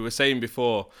boots, which we were saying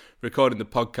before recording the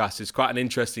podcast is quite an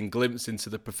interesting glimpse into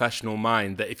the professional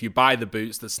mind, that if you buy the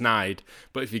boots, they're snide,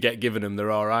 but if you get given them,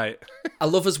 they're all right. I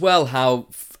love as well how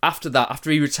after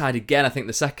he retired again, I think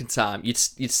the second time, you'd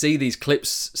see these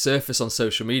clips surface on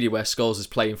social media where Scholes is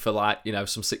playing for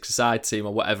some six-a-side team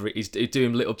or whatever. He's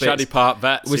doing little bits. Chaddy Park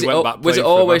vets. Was it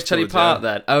always Chaddy Park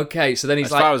then? Okay, so then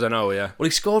he's as far as I know, yeah. Well,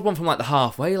 he scored one from the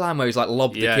halfway line where he's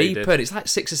lobbed the keeper, and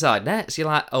it's six-a-side nets. You're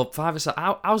like, oh, five-a-side.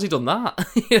 How's he done that?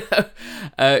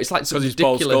 It's like some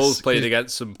ridiculous. Because Paul Scholes played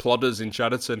against some plodders in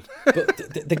Chadderton.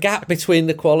 But the gap between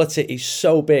the quality is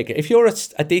so big. If you're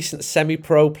a decent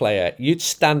semi-pro player, you'd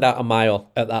stand out a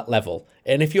mile at that level.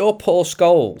 And if you're Paul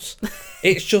Scholes,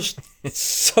 it's just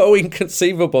so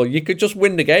inconceivable. You could just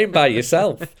win the game by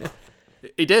yourself.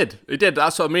 He did.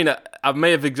 That's what I mean. I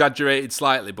may have exaggerated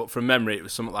slightly, but from memory, it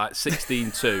was something like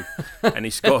 16-2, and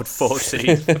he scored 14.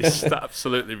 It's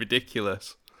absolutely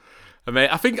ridiculous. I mean,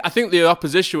 I think the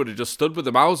opposition would have just stood with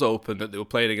their mouths open that they were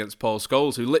playing against Paul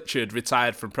Scholes, who literally had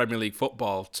retired from Premier League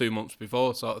football 2 months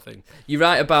before, sort of thing. You're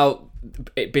right about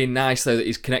it being nice, though, that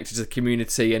he's connected to the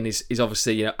community, and he's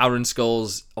obviously, Aaron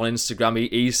Scholes on Instagram,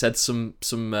 he said some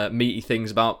meaty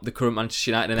things about the current Manchester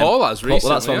United. And Paul has recently.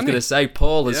 Well, that's what I was going to say.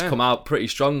 Paul has come out pretty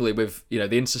strongly with, the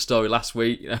Insta story last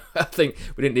week. I think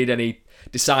we didn't need any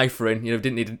deciphering,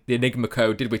 didn't need the Enigma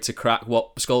code, did we, to crack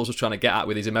what Scholes was trying to get at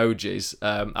with his emojis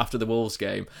after the Wolves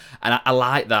game. And I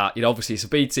like that. Obviously it's a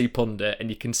BT pundit,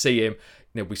 and you can see him.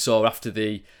 We saw after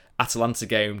the Atalanta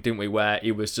game, didn't we, where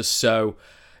he was just so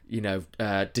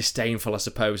disdainful, I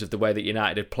suppose, of the way that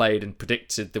United had played and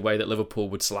predicted the way that Liverpool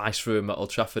would slice through him at Old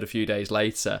Trafford a few days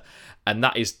later. And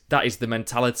that is the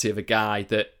mentality of a guy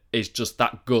that is just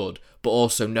that good, but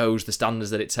also knows the standards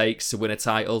that it takes to win a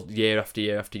title year after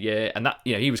year after year. And that,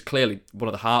 he was clearly one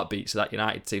of the heartbeats of that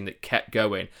United team that kept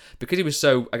going because he was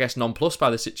so, I guess, nonplussed by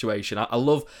the situation. I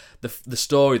love the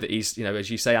story that he's, as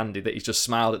you say, Andy, that he's just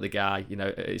smiled at the guy,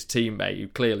 his teammate, who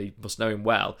clearly must know him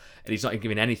well, and he's not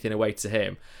giving anything away to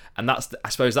him. And I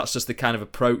suppose that's just the kind of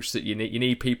approach that you need. You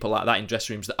need people like that in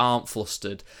dressing rooms that aren't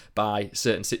flustered by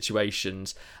certain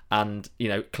situations. And,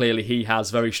 clearly he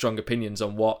has very strong opinions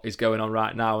on what is going on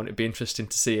right now. And it'd be interesting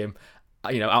to see him,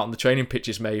 out on the training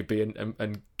pitches maybe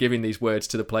and giving these words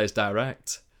to the players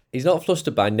direct. he's not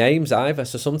flustered by names either.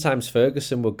 So sometimes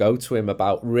Ferguson will go to him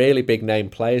about really big name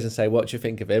players and say, what do you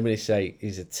think of him? And he'd say,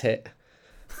 he's a tit.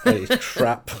 And he's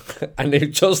crap. And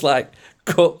he'd just like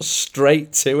cut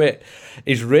straight to it.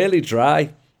 He's really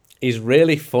dry. He's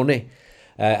really funny.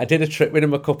 I did a trip with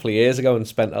him a couple of years ago and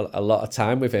spent a lot of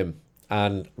time with him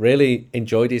and really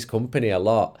enjoyed his company a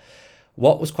lot.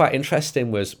 What was quite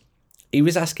interesting was he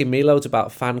was asking me loads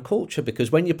about fan culture,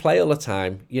 because when you play all the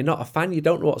time, you're not a fan, you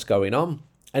don't know what's going on.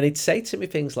 And he'd say to me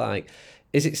things like,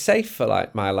 is it safe for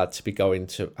like my lad to be going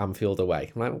to Anfield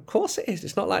away? I'm like, of course it is.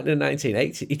 It's not like the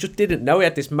 1980s. He just didn't know. He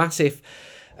had this massive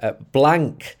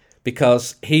blank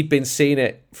because he'd been seeing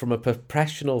it from a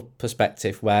professional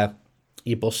perspective where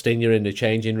you bust in, you're in the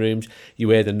changing rooms, you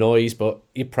hear the noise, but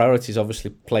your priority is obviously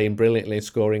playing brilliantly and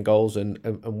scoring goals and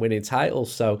winning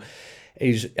titles. So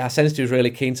I sensed he was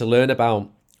really keen to learn about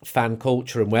fan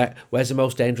culture and where's the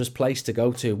most dangerous place to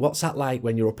go to? What's that like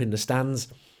when you're up in the stands?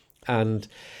 And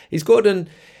he's good, and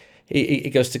he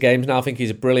goes to games now. I think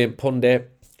he's a brilliant pundit.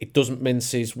 He doesn't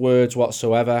mince his words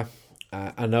whatsoever.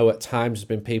 I know at times there's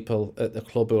been people at the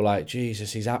club who are like,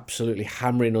 Jesus, he's absolutely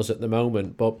hammering us at the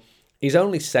moment. But he's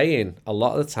only saying a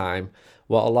lot of the time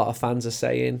what a lot of fans are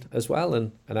saying as well.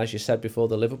 And as you said before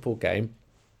the Liverpool game,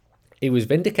 he was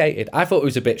vindicated. I thought he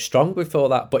was a bit strong before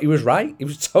that, but he was right. He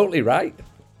was totally right.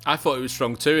 I thought he was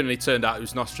strong too, and it turned out it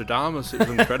was Nostradamus. It was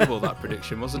incredible, that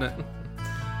prediction, wasn't it?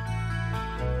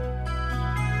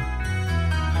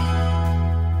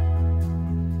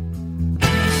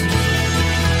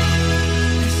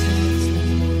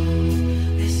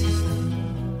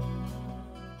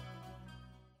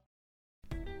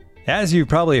 As you've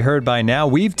probably heard by now,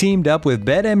 we've teamed up with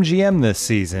BetMGM this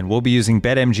season. We'll be using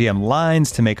BetMGM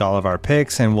lines to make all of our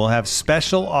picks, and we'll have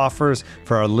special offers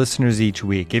for our listeners each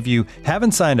week. If you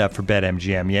haven't signed up for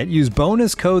BetMGM yet, use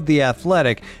bonus code The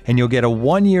Athletic, and you'll get a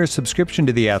 1-year subscription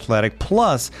to The Athletic,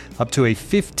 plus up to a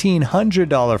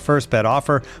 $1,500 first bet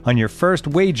offer on your first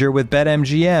wager with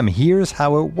BetMGM. Here's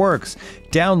how it works.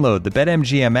 Download the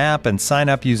BetMGM app and sign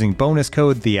up using bonus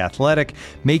code The Athletic.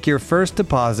 Make your first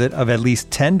deposit of at least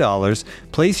 $10.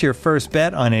 Place your first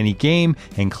bet on any game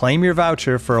and claim your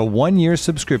voucher for a 1-year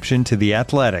subscription to The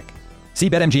Athletic. See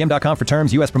BetMGM.com for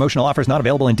terms. U.S. promotional offers not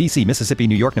available in D.C., Mississippi,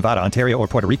 New York, Nevada, Ontario, or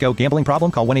Puerto Rico. Gambling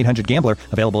problem? Call 1-800-GAMBLER.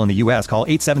 Available in the U.S. Call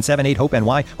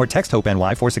 877-8-HOPE-NY or text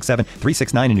HOPE-NY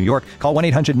 467-369 in New York. Call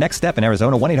 1-800-NEXT-STEP in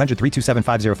Arizona.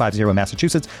 1-800-327-5050 in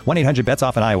Massachusetts.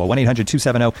 1-800-BETS-OFF in Iowa.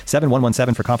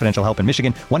 1-800-270-7117 for confidential help in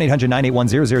Michigan.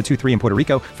 1-800-981-0023 in Puerto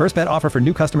Rico. First bet offer for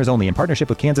new customers only in partnership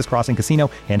with Kansas Crossing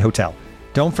Casino and Hotel.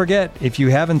 Don't forget, if you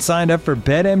haven't signed up for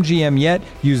BetMGM yet,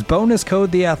 use bonus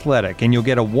code The Athletic, and you'll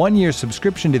get a 1-year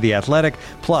subscription to The Athletic,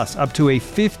 plus up to a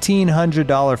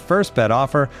 $1,500 first bet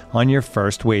offer on your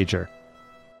first wager.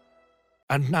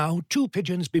 And now, two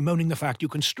pigeons bemoaning the fact you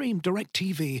can stream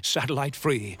DirecTV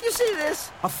satellite-free. You see this?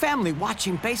 A family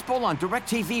watching baseball on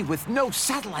DirecTV with no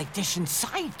satellite dish in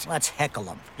sight. Let's heckle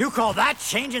them. You call that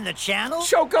changing the channel?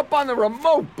 Choke up on the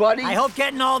remote, buddy. I hope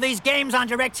getting all these games on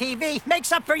DirecTV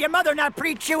makes up for your mother not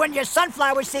pre-chewing your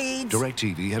sunflower seeds.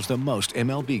 DirecTV has the most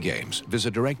MLB games.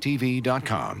 Visit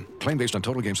DirecTV.com. Claim based on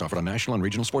total games offered on national and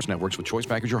regional sports networks with choice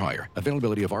package or higher.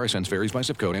 Availability of RSNs varies by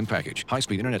zip code and package.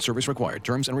 High-speed internet service required.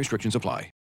 Terms and restrictions apply.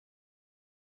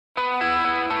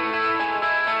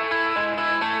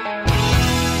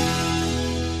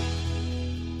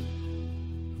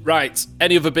 Right,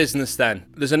 any other business then?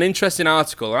 There's an interesting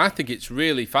article, and I think it's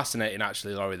really fascinating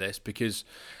actually, Laurie, this, because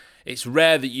it's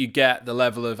rare that you get the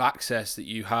level of access that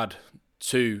you had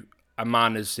to a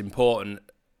man as important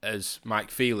as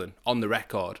Mike Phelan on the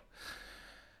record.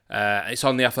 It's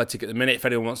on The Athletic at the minute if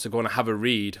anyone wants to go and have a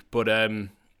read, but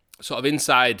sort of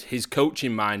inside his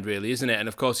coaching mind really, isn't it? And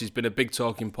of course he's been a big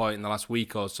talking point in the last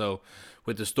week or so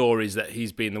with the stories that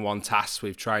he's been the one tasked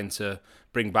with trying to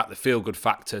bring back the feel-good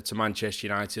factor to Manchester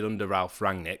United under Ralph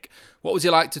Rangnick. What was he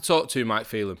like to talk to, Mike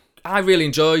Phelan? I really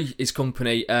enjoy his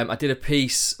company. I did a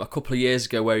piece a couple of years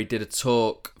ago where he did a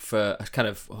talk for a kind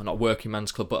of, well, not working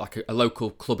man's club, but like a local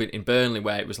club in Burnley,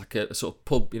 where it was like a sort of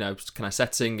pub, kind of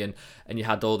setting, and you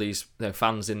had all these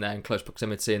fans in there in close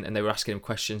proximity, and they were asking him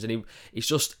questions, and he's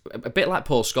just a bit like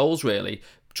Paul Scholes, really.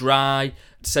 Dry,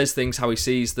 says things how he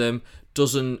sees them,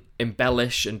 doesn't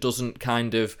embellish and doesn't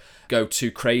kind of go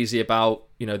too crazy about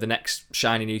the next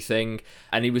shiny new thing.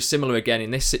 And he was similar again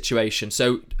in this situation.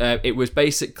 So it was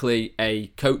basically a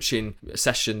coaching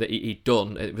session that he'd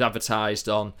done. It was advertised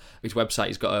on his website.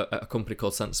 He's got a company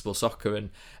called Sensible Soccer, and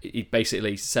he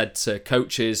basically said to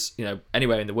coaches,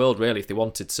 anywhere in the world really, if they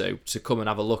wanted to come and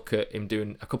have a look at him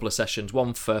doing a couple of sessions,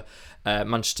 one for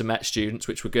Manchester Met students,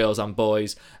 which were girls and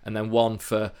boys, and then one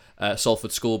for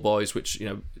Salford schoolboys, which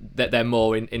they're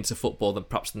more into football than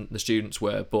perhaps the students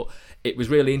were. But it was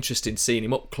really interesting seeing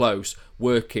him up close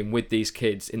working with these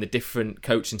kids in the different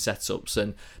coaching setups,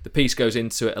 and the piece goes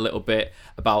into it a little bit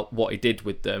about what he did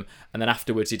with them. And then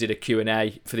afterwards he did a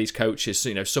Q&A for these coaches.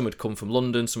 So, some had come from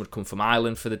London, some had come from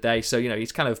Ireland for the day, so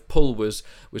his kind of pull was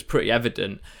pretty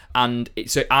evident. And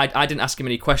so I didn't ask him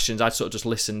any questions, I sort of just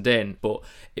listened in, but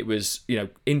it was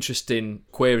interesting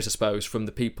queries, I suppose, from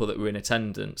the people that were in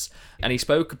attendance. And he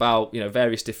spoke about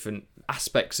various different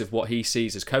aspects of what he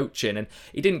sees as coaching, and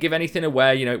he didn't give anything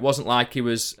away. It wasn't like he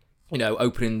was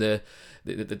opening the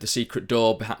secret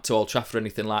door back to Old Trafford or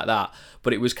anything like that,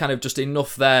 but it was kind of just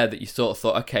enough there that you thought,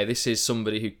 okay, this is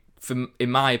somebody who,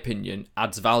 in my opinion,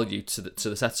 adds value to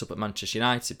the setup at Manchester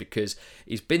United, because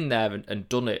he's been there and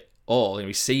done it all.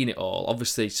 He's seen it all.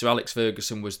 Obviously, Sir Alex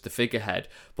Ferguson was the figurehead,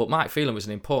 but Mike Phelan was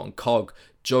an important cog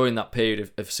during that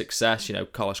period of success.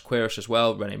 Carlos Queiroz as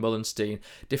well, René Mullenstein,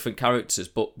 different characters,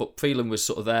 but Phelan was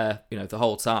sort of there, the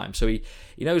whole time. So he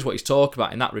knows what he's talking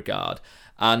about in that regard.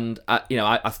 And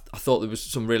I thought there was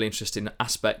some really interesting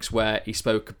aspects where he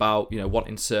spoke about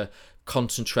wanting to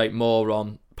concentrate more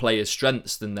on players'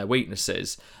 strengths than their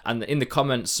weaknesses. And in the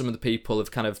comments, some of the people have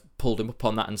kind of pulled him up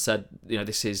on that and said,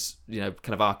 this is kind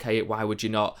of archaic. Why would you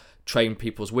not train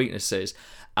people's weaknesses?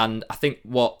 And I think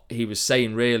what he was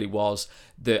saying really was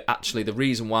that actually the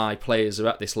reason why players are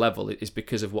at this level is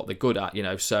because of what they're good at.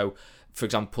 So, for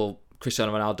example,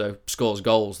 Cristiano Ronaldo scores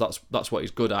goals. That's what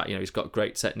he's good at. He's got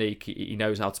great technique. He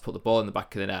knows how to put the ball in the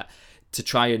back of the net. To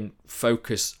try and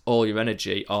focus all your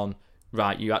energy on,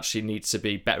 right, you actually need to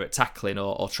be better at tackling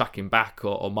or tracking back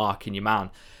or marking your man,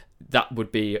 that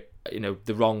would be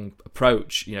the wrong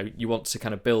approach. You want to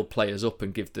kind of build players up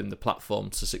and give them the platform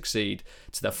to succeed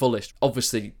to their fullest.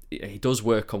 Obviously, he does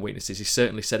work on weaknesses. He's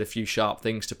certainly said a few sharp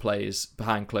things to players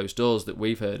behind closed doors that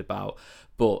we've heard about.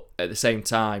 But at the same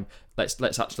time,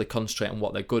 let's actually concentrate on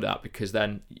what they're good at, because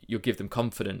then you'll give them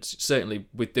confidence. Certainly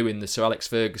with doing the Sir Alex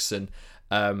Ferguson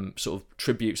sort of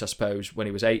tributes, I suppose, when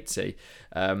he was 80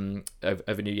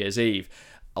 over New Year's Eve,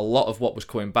 a lot of what was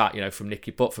coming back, from Nicky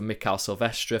Butt, from Mikael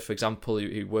Silvestre, for example,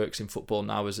 who works in football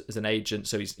now as an agent.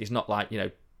 So he's not like,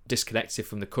 disconnected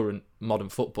from the current modern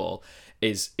football,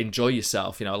 is enjoy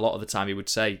yourself. A lot of the time he would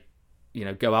say,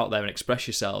 go out there and express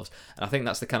yourselves. And I think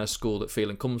that's the kind of school that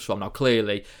Phelan comes from. Now,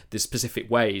 clearly, there's specific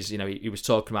ways. He was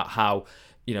talking about how,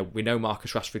 we know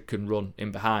Marcus Rashford can run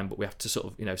in behind, but we have to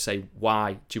sort of, say,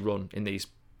 why do you run in these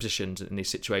positions, in these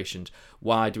situations?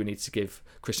 Why do we need to give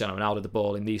Cristiano Ronaldo the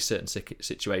ball in these certain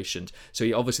situations? So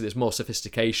obviously there's more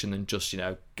sophistication than just,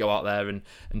 go out there and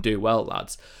do well,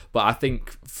 lads. But I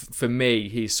think for me,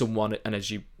 he's someone, and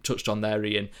as you touched on there,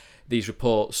 Ian, these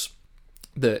reports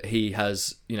that he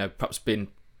has, perhaps been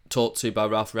talked to by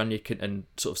Ralph Rangnick and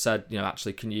sort of said,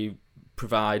 actually, can you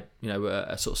provide,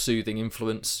 a sort of soothing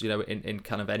influence, in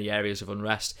kind of any areas of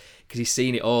unrest? Because he's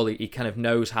seen it all. He kind of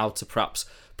knows how to perhaps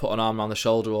put an arm around the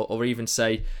shoulder or even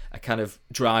say a kind of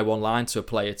dry one line to a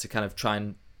player to kind of try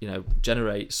and,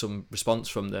 generate some response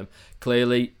from them.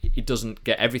 Clearly, he doesn't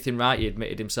get everything right. He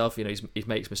admitted himself, he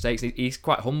makes mistakes. He's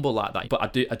quite humble like that. But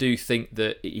I do think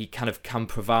that he kind of can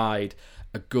provide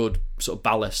a good sort of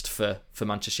ballast for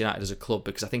Manchester United as a club,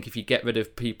 because I think if you get rid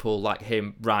of people like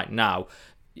him right now,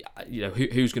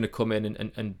 who's going to come in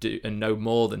and know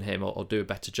more than him or do a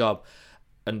better job?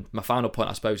 And my final point,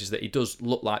 I suppose, is that he does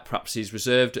look like perhaps he's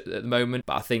reserved at the moment.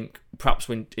 But I think perhaps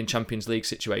when in Champions League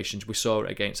situations, we saw it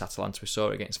against Atalanta, we saw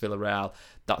it against Villarreal,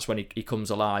 that's when he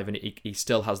comes alive, and he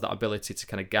still has that ability to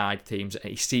kind of guide teams.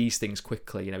 He sees things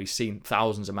quickly. He's seen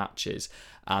thousands of matches,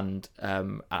 and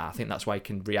I think that's why he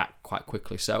can react quite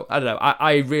quickly. So I don't know.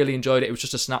 I really enjoyed it. It was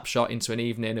just a snapshot into an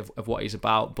evening of what he's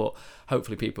about, but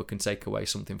hopefully people can take away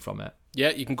something from it.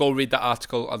 Yeah, you can go read that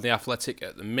article on The Athletic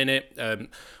at the minute.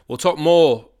 We'll talk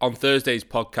more on Thursday's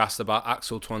podcast about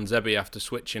Axel Tuanzebe after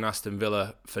switching Aston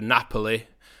Villa for Napoli.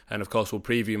 And of course, we'll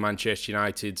preview Manchester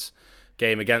United's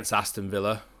game against Aston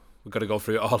Villa. We've got to go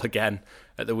through it all again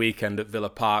at the weekend at Villa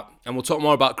Park. And we'll talk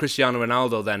more about Cristiano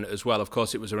Ronaldo then as well. Of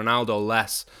course, it was a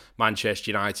Ronaldo-less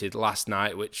Manchester United last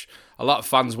night, which a lot of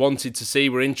fans wanted to see,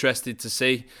 were interested to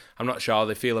see. I'm not sure how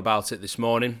they feel about it this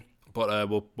morning. But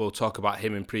we'll talk about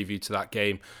him in preview to that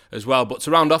game as well. But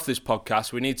to round off this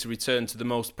podcast, we need to return to the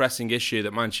most pressing issue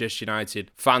that Manchester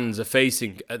United fans are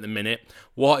facing at the minute.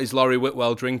 What is Laurie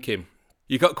Whitwell drinking?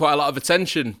 You got quite a lot of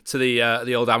attention to the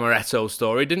old Amaretto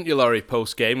story, didn't you, Laurie,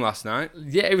 post-game last night?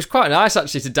 Yeah, it was quite nice,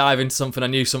 actually, to dive into something I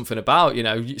knew something about. You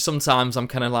know, sometimes I'm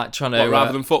kind of like trying to... What,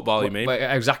 rather than football, you mean?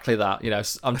 Exactly that. You know,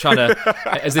 I'm trying to...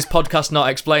 Has this podcast not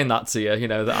explained that to you? You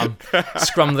know, that I'm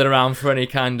scrambling around for any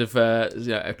kind of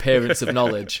appearance of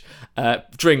knowledge.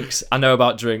 Drinks, I know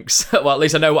about drinks. Well, at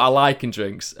least I know what I like in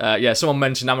drinks. Someone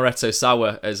mentioned Amaretto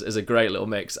Sour as a great little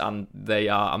mix, and they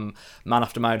are man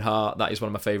after my own heart. That is one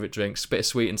of my favourite drinks. Bit of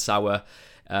sweet and sour.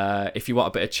 If you want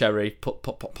a bit of cherry,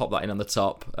 pop that in on the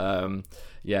top.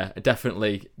 It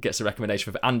definitely gets a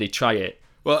recommendation for Andy. Try it.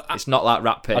 Well, it's not like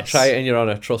rat piss. I'll try it in your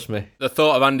honour, trust me. The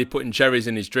thought of Andy putting cherries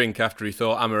in his drink after he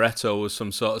thought Amaretto was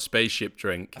some sort of spaceship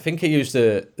drink. I think he used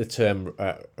the term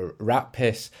rat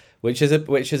piss, which is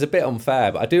a bit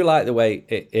unfair, but I do like the way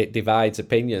it divides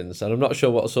opinions, and I'm not sure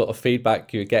what sort of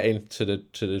feedback you're getting to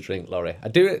the drink, Laurie. I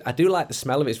do like the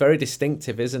smell of it. It's very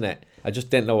distinctive, isn't it? I just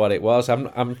didn't know what it was.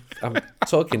 I'm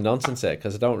talking nonsense here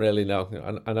because I don't really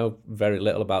know. I know very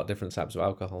little about different types of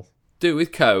alcohol. Do it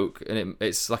with Coke, and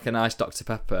it's like a nice Dr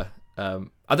Pepper. I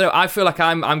don't know. I feel like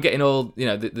I'm getting all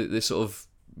the sort of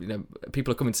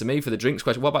people are coming to me for the drinks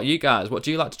question. What about you guys? What do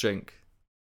you like to drink?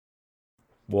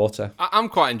 Water. I'm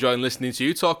quite enjoying listening to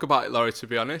you talk about it, Laurie, to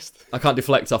be honest. I can't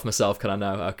deflect off myself, can I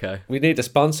know? Okay. We need a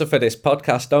sponsor for this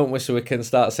podcast, don't we? So we can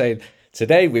start saying,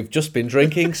 today we've just been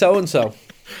drinking so-and-so.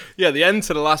 Yeah, the end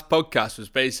to the last podcast was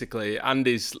basically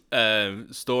Andy's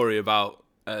story about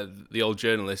the old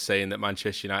journalist saying that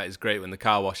Manchester United is great when the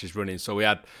car wash is running. So we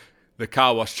had the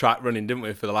car wash track running, didn't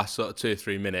we, for the last sort of 2 or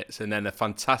 3 minutes, and then a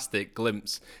fantastic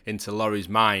glimpse into Laurie's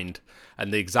mind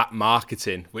and the exact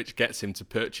marketing which gets him to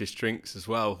purchase drinks as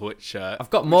well. Which I've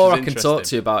got more I can talk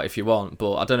to you about if you want,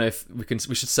 but I don't know if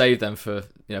we should save them for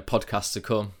podcasts to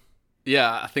come.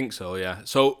 Yeah, I think so. Yeah,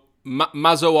 so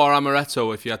Mazzo or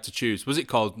Amaretto, if you had to choose, was it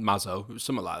called Mazzo? It was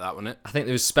something like that, wasn't it? I think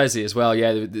there was Spezi as well.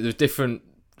 Yeah, there was different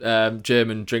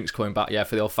German drinks coming back,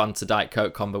 for the old Fanta Diet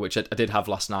Coke combo, which I did have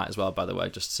last night as well, by the way,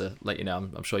 just to let you know.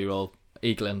 I'm sure you're all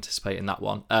eagerly anticipating that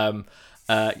one.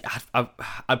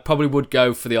 I probably would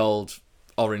go for the old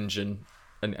orange and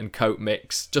Coke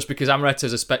mix, just because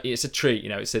Amaretto's it's a treat,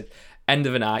 it's a end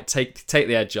of a night, take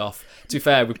the edge off. To be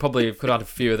fair, we probably could have had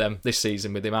a few of them this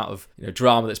season with the amount of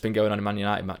drama that's been going on in Man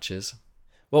United matches.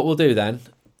 What we'll do then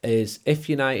is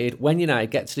when United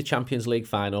get to the Champions League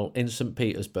final in St.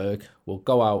 Petersburg, we'll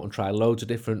go out and try loads of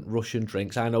different Russian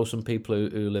drinks. I know some people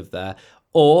who live there.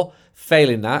 Or,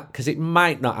 failing that, because it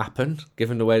might not happen,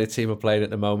 given the way the team are playing at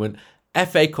the moment,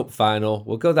 FA Cup final,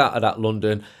 we'll go down to that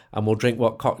London and we'll drink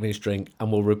what Cockneys drink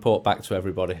and we'll report back to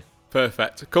everybody.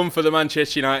 Perfect. Come for the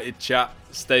Manchester United chat,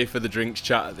 stay for the drinks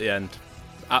chat at the end.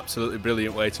 Absolutely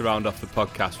brilliant way to round off the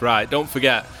podcast. Right, don't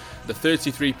forget, the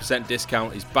 33%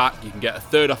 discount is back. You can get a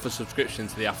third off a subscription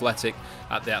to The Athletic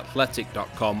at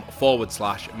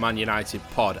theathletic.com/Man United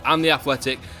pod. And The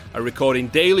Athletic are recording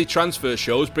daily transfer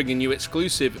shows, bringing you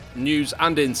exclusive news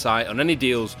and insight on any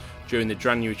deals during the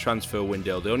January transfer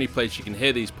window. The only place you can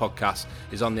hear these podcasts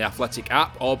is on the Athletic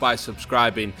app or by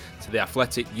subscribing to The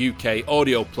Athletic UK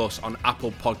Audio Plus on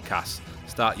Apple Podcasts.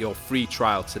 Start your free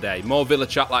trial today. More Villa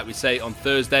chat, like we say, on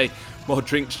Thursday. More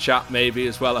drinks chat maybe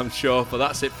as well, I'm sure. But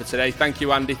that's it for today. Thank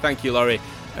you, Andy. Thank you, Laurie.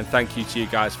 And thank you to you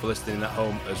guys for listening at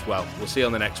home as well. We'll see you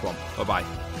on the next one. Bye-bye.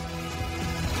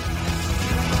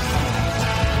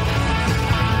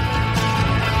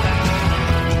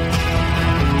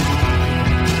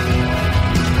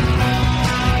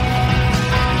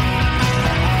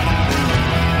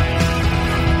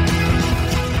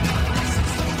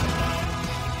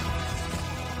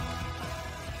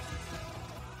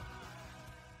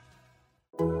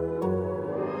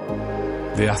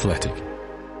 The Athletic.